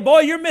say. Boy,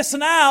 you're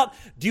missing out.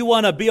 Do you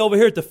want to be over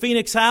here at the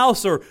Phoenix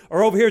house or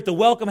over here at the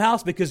Welcome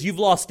house because you've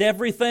lost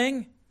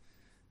everything?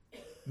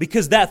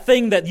 Because that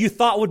thing that you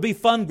thought would be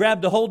fun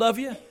grabbed a hold of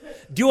you?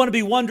 Do you want to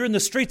be wandering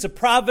the streets of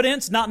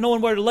Providence, not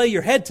knowing where to lay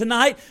your head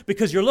tonight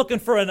because you're looking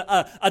for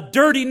a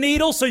dirty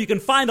needle so you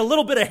can find a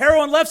little bit of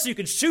heroin left so you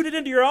can shoot it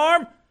into your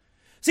arm?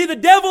 See, the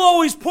devil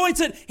always points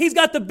at, he's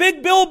got the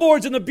big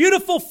billboards and the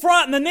beautiful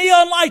front and the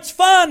neon lights,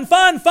 fun,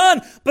 fun,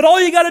 fun. But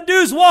all you got to do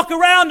is walk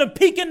around and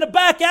peek in the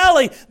back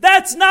alley.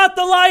 That's not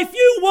the life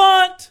you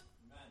want.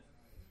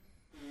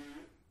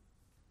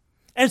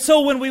 And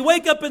so when we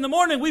wake up in the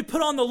morning, we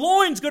put on the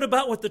loins girt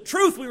about with the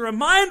truth. We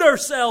remind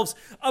ourselves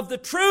of the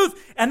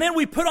truth. And then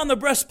we put on the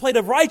breastplate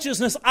of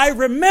righteousness. I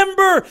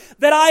remember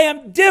that I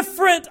am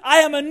different. I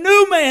am a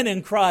new man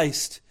in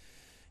Christ.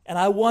 And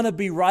I want to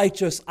be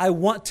righteous. I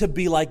want to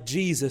be like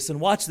Jesus.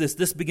 And watch this.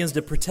 This begins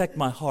to protect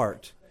my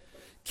heart.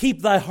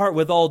 Keep thy heart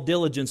with all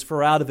diligence,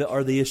 for out of it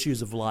are the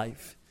issues of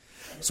life.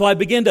 So I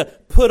begin to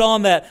put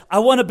on that. I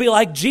want to be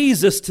like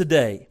Jesus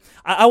today.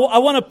 I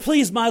want to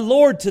please my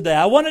Lord today.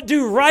 I want to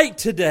do right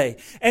today.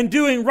 And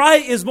doing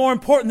right is more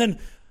important than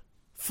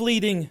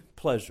fleeting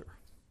pleasure.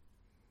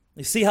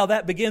 You see how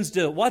that begins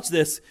to, watch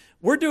this.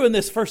 We're doing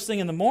this first thing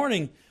in the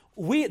morning.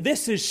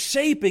 This is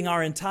shaping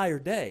our entire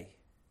day.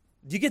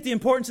 Do you get the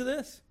importance of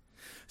this?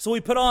 So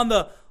we put on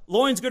the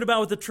loins girt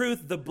about with the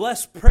truth, the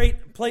blessed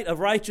plate of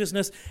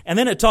righteousness, and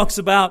then it talks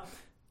about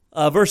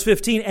verse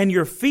 15, and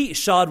your feet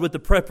shod with the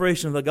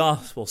preparation of the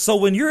gospel. So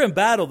when you're in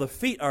battle, the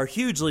feet are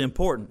hugely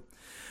important.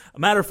 A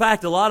matter of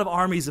fact, a lot of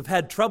armies have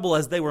had trouble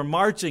as they were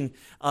marching.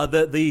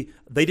 They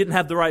didn't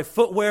have the right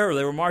footwear, or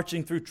they were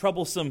marching through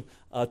troublesome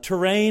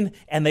terrain,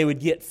 and they would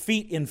get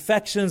feet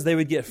infections, they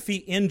would get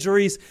feet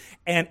injuries,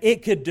 and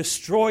it could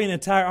destroy an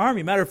entire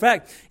army. Matter of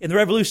fact, in the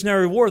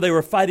Revolutionary War, they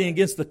were fighting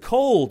against the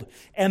cold,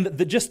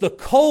 and just the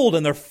cold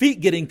and their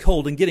feet getting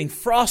cold and getting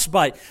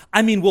frostbite,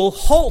 will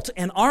halt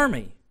an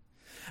army.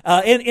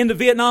 In the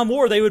Vietnam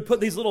War, they would put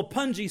these little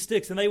punji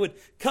sticks and they would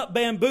cut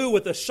bamboo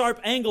with a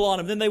sharp angle on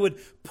them. Then they would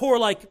pour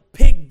like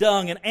pig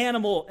dung and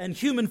animal and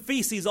human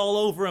feces all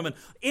over them and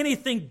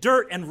anything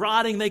dirt and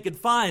rotting they could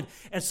find.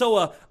 And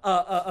so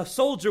a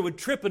soldier would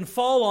trip and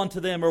fall onto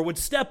them or would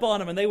step on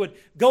them and they would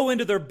go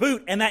into their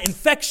boot and that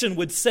infection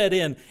would set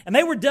in and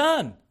they were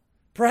done.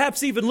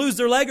 perhaps even lose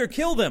their leg or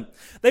kill them.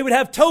 They would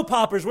have toe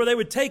poppers where they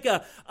would take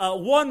a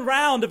one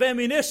round of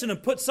ammunition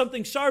and put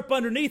something sharp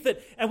underneath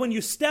it, and when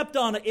you stepped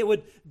on it, it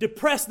would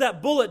depress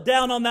that bullet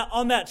down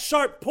on that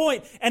sharp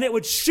point, and it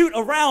would shoot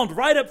a round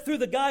right up through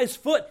the guy's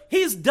foot.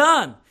 He's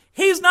done.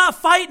 He's not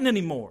fighting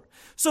anymore.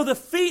 So the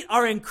feet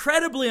are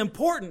incredibly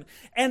important,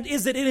 and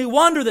is it any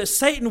wonder that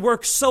Satan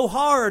works so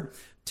hard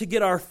to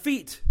get our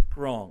feet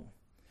wrong?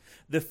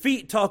 The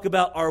feet talk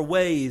about our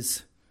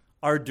ways,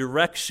 our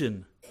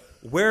direction.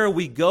 Where are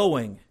we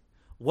going?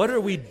 What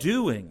are we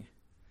doing?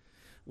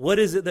 What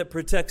is it that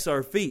protects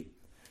our feet?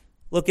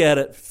 Look at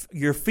it.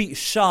 Your feet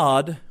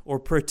shod or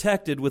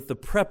protected with the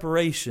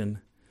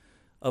preparation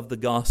of the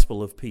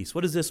gospel of peace.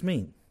 What does this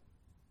mean?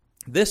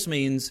 This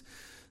means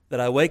that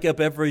I wake up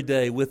every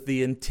day with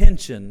the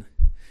intention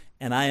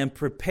and I am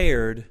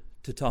prepared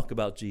to talk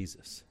about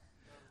Jesus.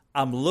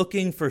 I'm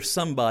looking for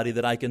somebody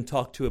that I can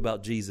talk to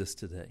about Jesus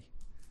today.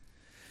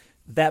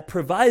 That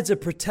provides a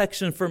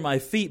protection for my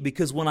feet,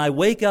 because when I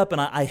wake up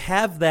and I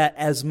have that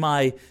as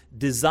my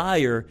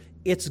desire,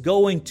 it's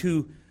going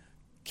to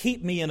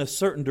keep me in a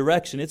certain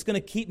direction. It's going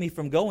to keep me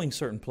from going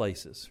certain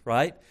places,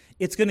 right?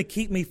 It's going to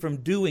keep me from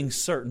doing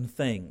certain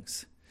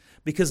things.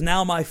 Because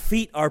now my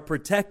feet are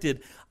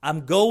protected.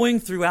 I'm going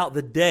throughout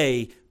the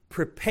day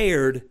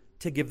prepared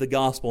to give the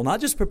gospel.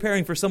 Not just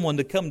preparing for someone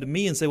to come to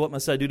me and say, what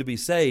must I do to be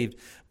saved?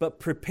 But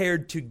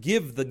prepared to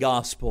give the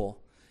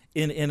gospel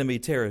in enemy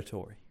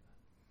territory.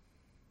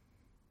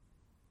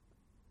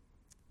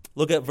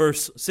 Look at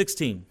verse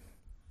 16.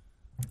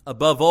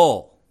 Above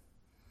all.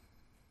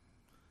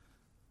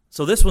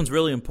 So this one's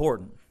really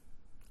important.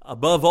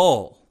 Above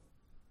all,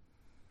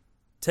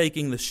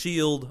 taking the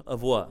shield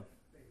of what?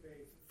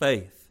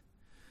 Faith.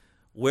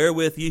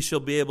 Wherewith ye shall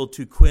be able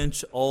to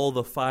quench all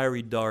the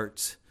fiery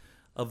darts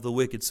of the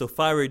wicked. So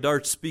fiery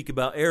darts speak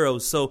about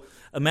arrows. So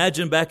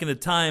imagine back in a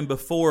time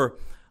before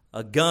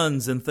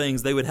guns and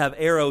things, they would have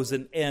arrows,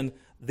 and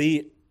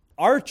the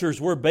archers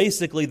were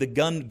basically the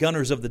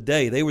gunners of the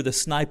day. They were the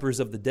snipers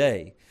of the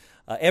day.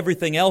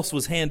 Everything else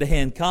was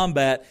hand-to-hand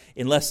combat,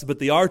 but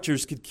the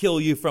archers could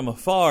kill you from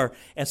afar.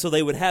 And so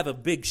they would have a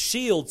big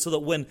shield so that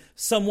when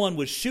someone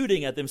was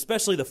shooting at them,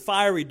 especially the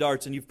fiery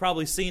darts, and you've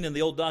probably seen in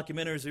the old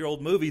documentaries, the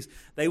old movies,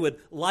 they would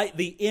light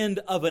the end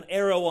of an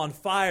arrow on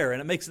fire, and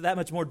it makes it that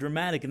much more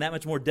dramatic and that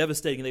much more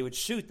devastating. They would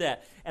shoot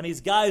that, and these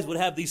guys would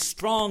have these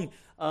strong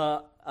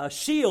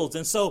shields.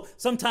 And so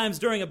sometimes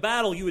during a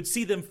battle, you would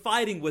see them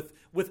fighting with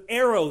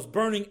arrows,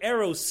 burning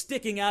arrows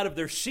sticking out of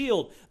their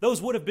shield. Those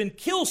would have been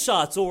kill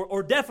shots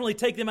or definitely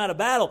take them out of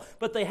battle,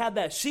 but they had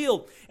that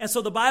shield. And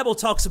so the Bible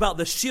talks about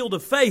the shield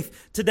of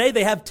faith. Today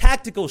they have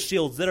tactical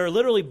shields that are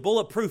literally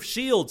bulletproof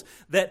shields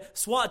that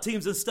SWAT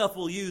teams and stuff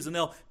will use, and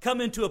they'll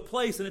come into a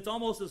place and it's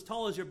almost as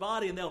tall as your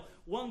body, and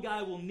one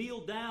guy will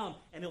kneel down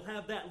and he'll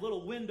have that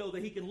little window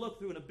that he can look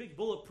through in a big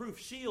bulletproof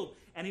shield,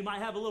 and he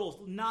might have a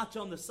little notch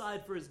on the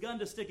side for his gun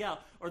to stick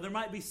out, or there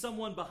might be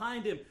someone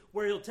behind him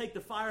where he'll take the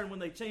fire, and when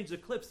they change the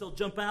clips, they'll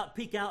jump out,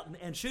 peek out,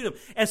 and shoot him.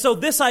 And so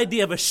this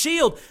idea of a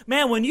shield,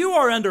 man, when you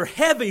are under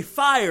heavy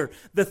fire,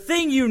 the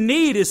thing you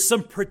need is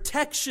some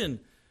protection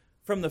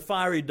from the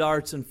fiery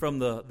darts and from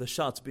the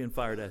shots being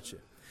fired at you.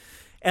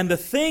 And the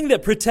thing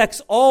that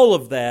protects all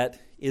of that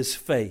is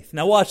faith.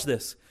 Now watch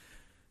this.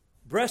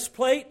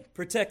 Breastplate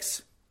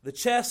protects the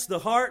chest, the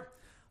heart.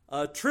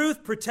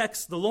 Truth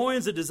protects the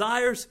loins, the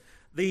desires.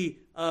 The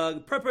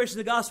preparation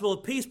of the gospel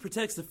of peace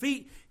protects the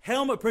feet.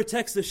 Helmet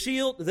protects the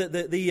shield,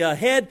 the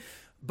head.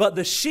 But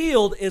the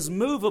shield is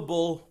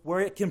movable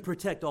where it can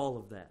protect all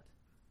of that.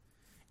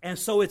 And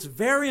so it's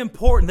very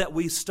important that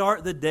we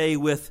start the day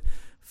with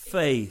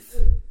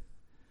faith.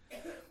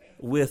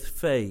 With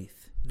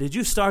faith. Did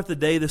you start the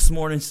day this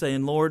morning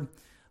saying, Lord,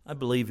 I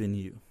believe in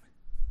you?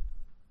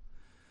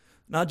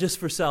 Not just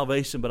for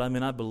salvation, but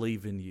I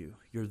believe in you.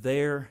 You're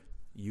there.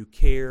 You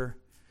care.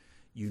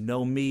 You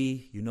know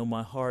me. You know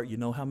my heart. You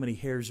know how many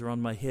hairs are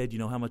on my head. You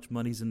know how much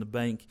money's in the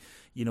bank.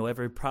 You know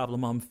every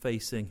problem I'm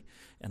facing.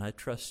 And I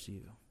trust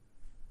you.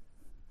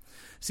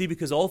 See,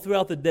 because all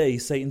throughout the day,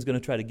 Satan's going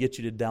to try to get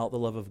you to doubt the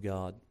love of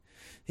God.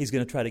 He's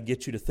going to try to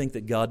get you to think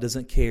that God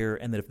doesn't care,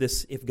 and that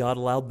if God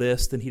allowed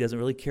this, then He doesn't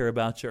really care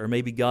about you. Or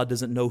maybe God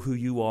doesn't know who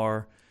you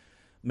are.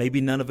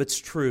 Maybe none of it's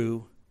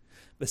true.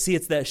 But see,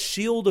 it's that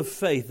shield of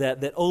faith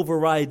that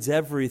overrides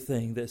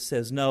everything, that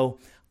says, no,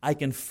 I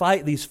can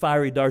fight these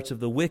fiery darts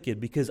of the wicked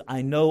because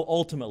I know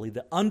ultimately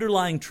the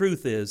underlying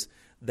truth is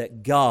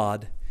that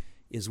God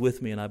is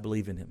with me and I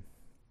believe in Him.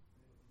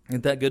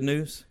 Isn't that good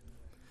news?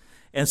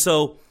 And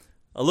so,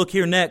 look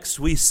here next,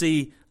 we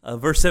see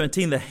verse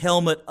 17, the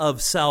helmet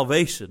of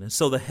salvation. And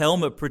so the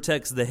helmet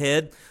protects the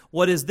head.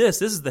 What is this?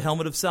 This is the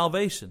helmet of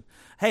salvation.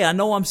 Hey, I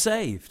know I'm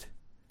saved.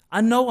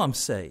 I know I'm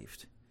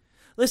saved.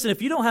 Listen,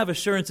 if you don't have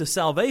assurance of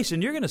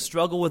salvation, you're going to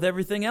struggle with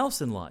everything else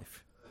in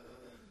life.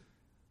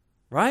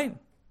 Right?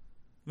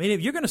 I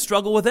mean, you're going to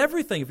struggle with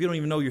everything if you don't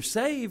even know you're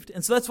saved.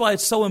 And so that's why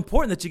it's so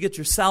important that you get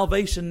your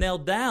salvation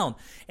nailed down.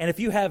 And if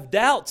you have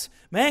doubts,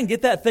 man,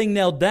 get that thing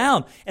nailed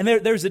down. And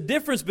there's a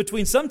difference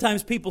between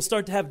sometimes people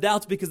start to have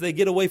doubts because they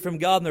get away from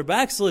God and they're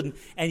backslidden.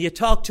 And you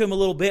talk to them a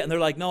little bit and they're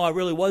like, no, I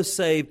really was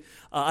saved.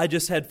 I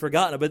just had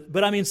forgotten it.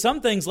 But I mean,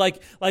 some things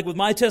like with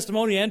my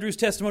testimony, Andrew's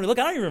testimony, look,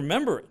 I don't even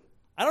remember it.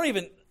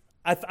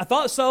 I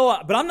thought so,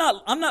 but I'm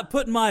not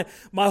putting my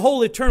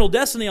whole eternal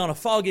destiny on a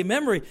foggy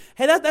memory.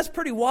 Hey, that's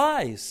pretty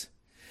wise.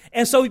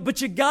 And so,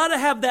 but you got to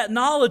have that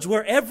knowledge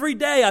where every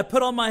day I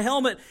put on my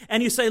helmet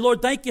and you say, Lord,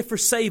 thank you for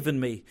saving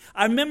me.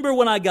 I remember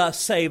when I got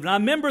saved, and I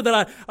remember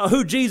that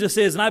who Jesus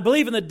is, and I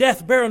believe in the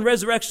death, burial, and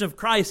resurrection of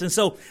Christ. And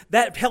so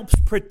that helps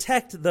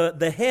protect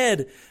the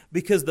head,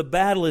 because the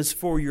battle is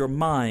for your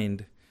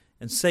mind,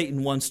 and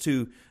Satan wants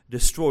to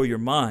destroy your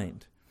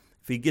mind.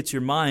 If he gets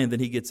your mind,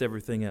 then he gets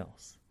everything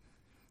else.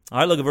 All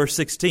right, look at verse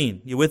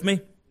 16. You with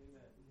me?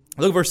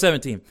 Look at verse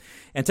 17.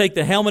 And take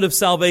the helmet of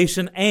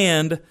salvation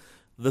and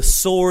the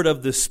sword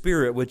of the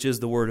Spirit, which is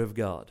the Word of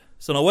God.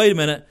 So now wait a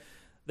minute.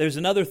 There's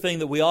another thing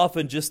that we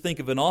often just think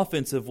of an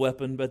offensive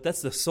weapon, but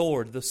that's the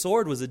sword. The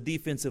sword was a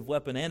defensive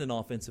weapon and an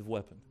offensive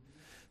weapon.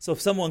 So if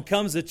someone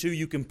comes at you,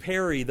 you can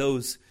parry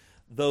those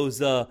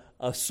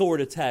sword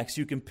attacks.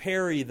 You can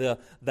parry the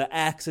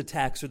axe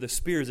attacks or the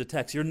spear's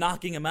attacks. You're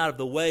knocking them out of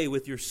the way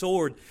with your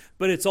sword,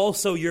 but it's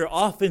also your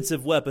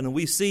offensive weapon. And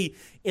we see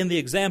in the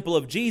example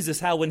of Jesus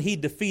how when he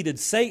defeated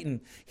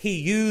Satan, he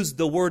used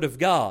the Word of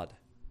God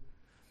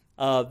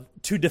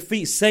to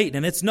defeat Satan.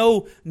 And it's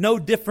no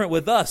different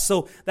with us.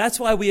 So that's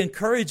why we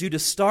encourage you to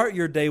start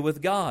your day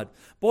with God.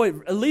 Boy,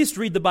 at least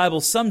read the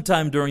Bible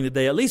sometime during the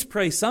day. At least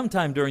pray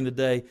sometime during the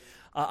day.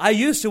 I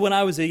used to, when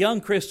I was a young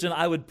Christian,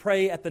 I would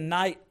pray at the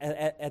night,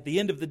 at the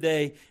end of the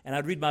day, and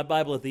I'd read my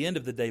Bible at the end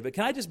of the day. But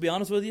can I just be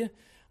honest with you?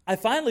 I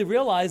finally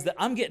realized that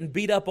I'm getting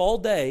beat up all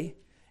day,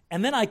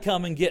 and then I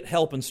come and get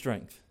help and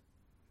strength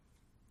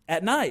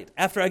at night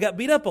after I got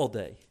beat up all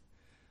day.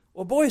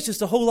 Well, boy, it's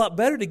just a whole lot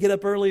better to get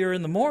up earlier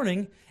in the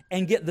morning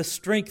and get the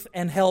strength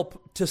and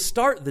help to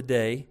start the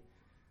day,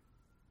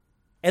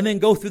 and then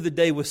go through the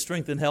day with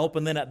strength and help,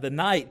 and then at the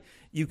night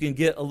you can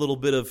get a little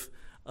bit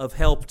of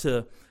help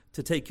to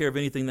take care of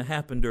anything that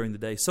happened during the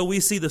day. So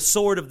we see the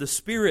sword of the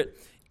Spirit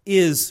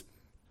is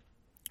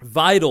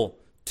vital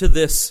to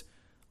this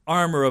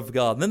armor of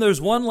God. And then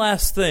there's one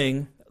last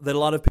thing that a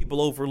lot of people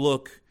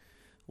overlook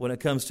when it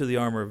comes to the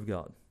armor of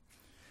God.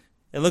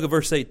 And look at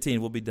verse 18,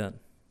 we'll be done.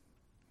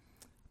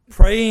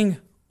 Praying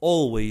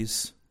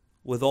always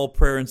with all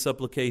prayer and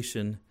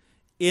supplication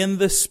in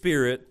the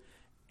Spirit,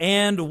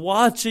 and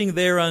watching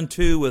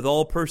thereunto with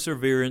all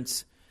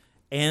perseverance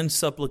and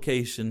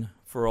supplication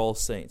for all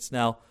saints.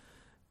 Now,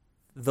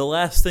 the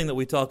last thing that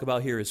we talk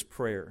about here is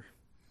prayer.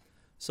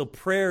 So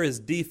prayer is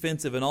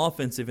defensive and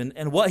offensive.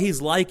 And what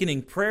he's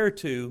likening prayer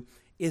to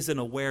is an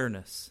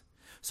awareness.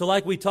 So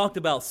like we talked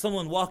about,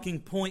 someone walking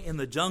point in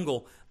the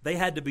jungle, they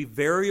had to be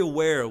very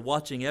aware of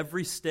watching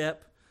every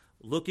step,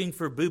 looking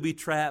for booby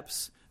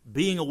traps,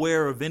 being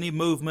aware of any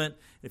movement.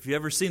 If you've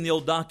ever seen the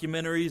old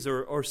documentaries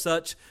or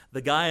such,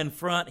 the guy in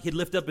front, he'd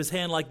lift up his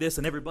hand like this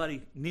and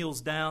everybody kneels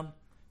down.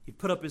 He'd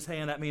put up his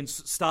hand, that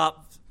means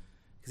stop,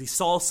 because he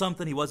saw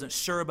something, he wasn't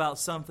sure about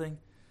something.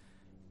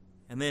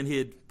 And then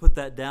he'd put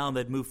that down,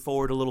 they'd move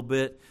forward a little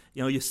bit.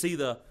 You know, you see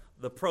the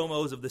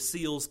promos of the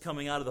SEALs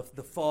coming out of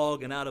the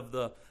fog and out of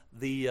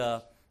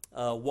the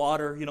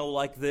water, you know,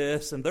 like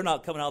this. And they're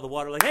not coming out of the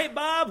water like, hey,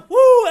 Bob,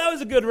 woo, that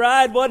was a good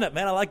ride, wasn't it?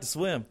 Man, I like to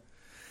swim.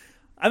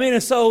 I mean,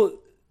 and so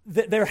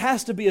there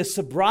has to be a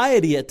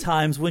sobriety at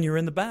times when you're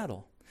in the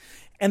battle.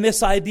 And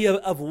this idea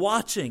of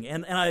watching.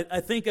 And I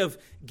think of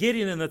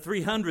Gideon in the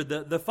 300.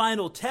 The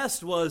final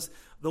test was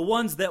the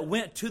ones that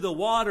went to the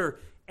water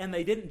and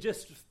they didn't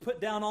just put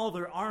down all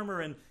their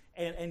armor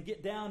and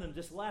get down and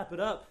just lap it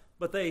up.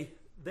 But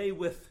they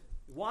with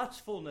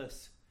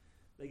watchfulness,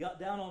 they got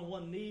down on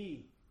one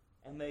knee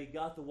and they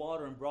got the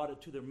water and brought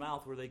it to their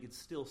mouth where they could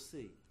still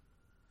see.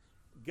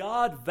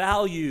 God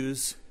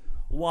values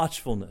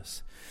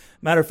watchfulness.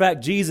 Matter of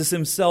fact, Jesus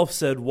himself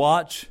said,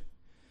 watch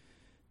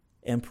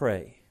and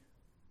pray.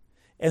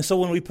 And so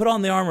when we put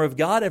on the armor of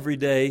God every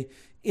day,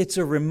 it's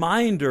a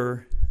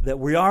reminder that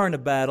we are in a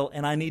battle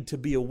and I need to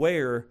be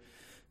aware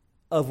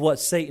of what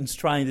Satan's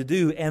trying to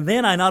do. And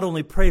then I not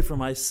only pray for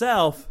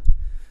myself,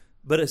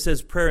 but it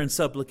says prayer and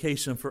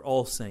supplication for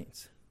all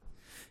saints.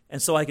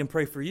 And so I can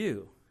pray for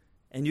you,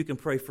 and you can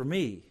pray for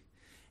me,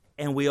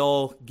 and we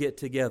all get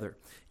together.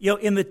 You know,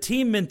 in the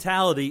team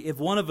mentality, if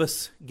one of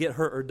us get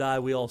hurt or die,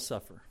 we all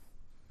suffer.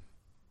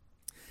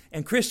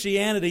 And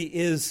Christianity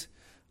is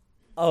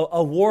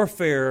a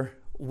warfare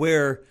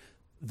where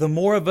the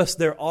more of us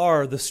there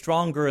are, the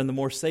stronger and the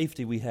more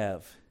safety we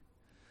have.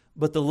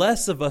 But the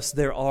less of us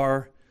there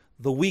are,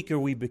 the weaker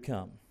we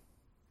become.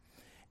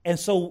 And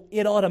so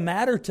it ought to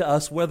matter to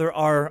us whether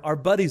our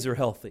buddies are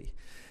healthy.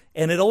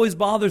 And it always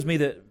bothers me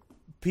that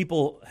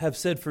people have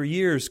said for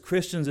years,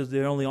 Christians is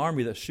the only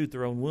army that shoot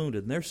their own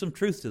wounded. And there's some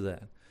truth to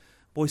that.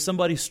 Boy,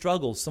 somebody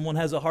struggles. Someone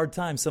has a hard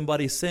time.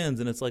 Somebody sins.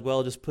 And it's like, well,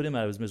 I'll just put him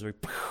out of his misery.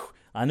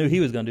 I knew he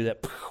was going to do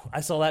that.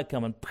 I saw that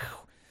coming.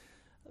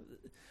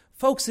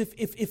 Folks,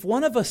 if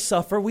one of us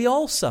suffer, we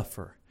all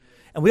suffer.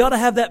 And we ought to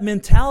have that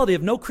mentality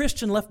of no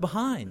Christian left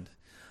behind.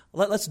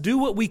 Let's do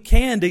what we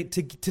can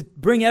to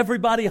bring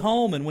everybody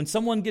home. And when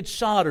someone gets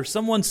shot or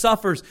someone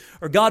suffers,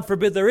 or God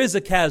forbid there is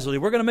a casualty,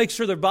 we're going to make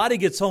sure their body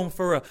gets home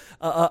for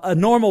a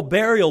normal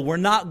burial. We're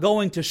not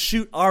going to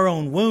shoot our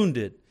own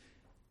wounded.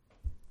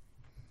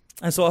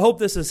 And so I hope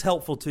this is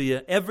helpful to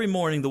you. Every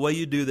morning, the way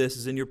you do this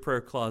is in your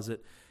prayer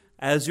closet.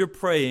 As you're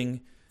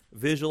praying,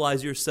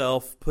 visualize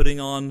yourself putting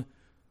on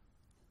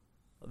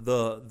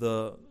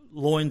the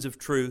loins of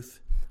truth,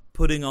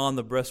 putting on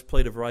the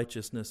breastplate of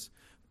righteousness,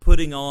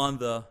 putting on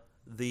the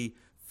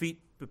feet,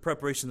 the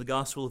preparation of the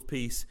gospel of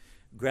peace,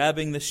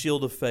 grabbing the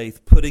shield of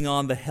faith, putting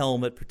on the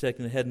helmet,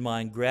 protecting the head and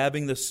mind,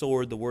 grabbing the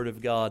sword, the word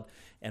of God,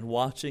 and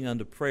watching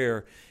unto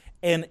prayer.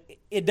 And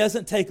it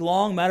doesn't take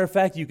long. Matter of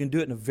fact, you can do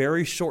it in a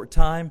very short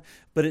time,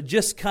 but it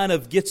just kind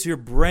of gets your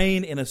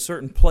brain in a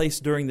certain place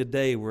during the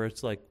day where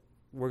it's like,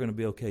 we're going to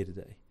be okay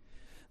today.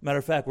 Matter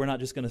of fact, we're not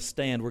just going to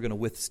stand, we're going to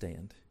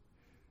withstand.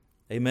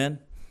 Amen?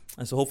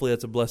 And so hopefully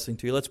that's a blessing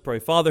to you. Let's pray.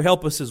 Father,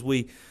 help us as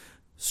we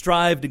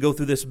strive to go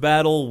through this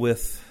battle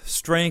with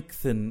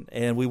strength,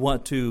 and we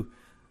want to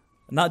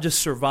not just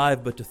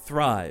survive, but to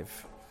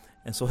thrive.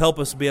 And so help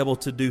us be able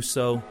to do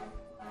so.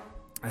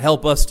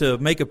 Help us to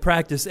make a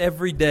practice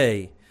every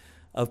day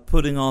of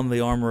putting on the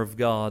armor of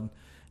God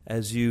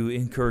as you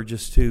encourage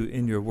us to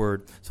in your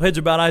word. So heads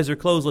are bowed, eyes are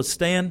closed. Let's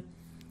stand.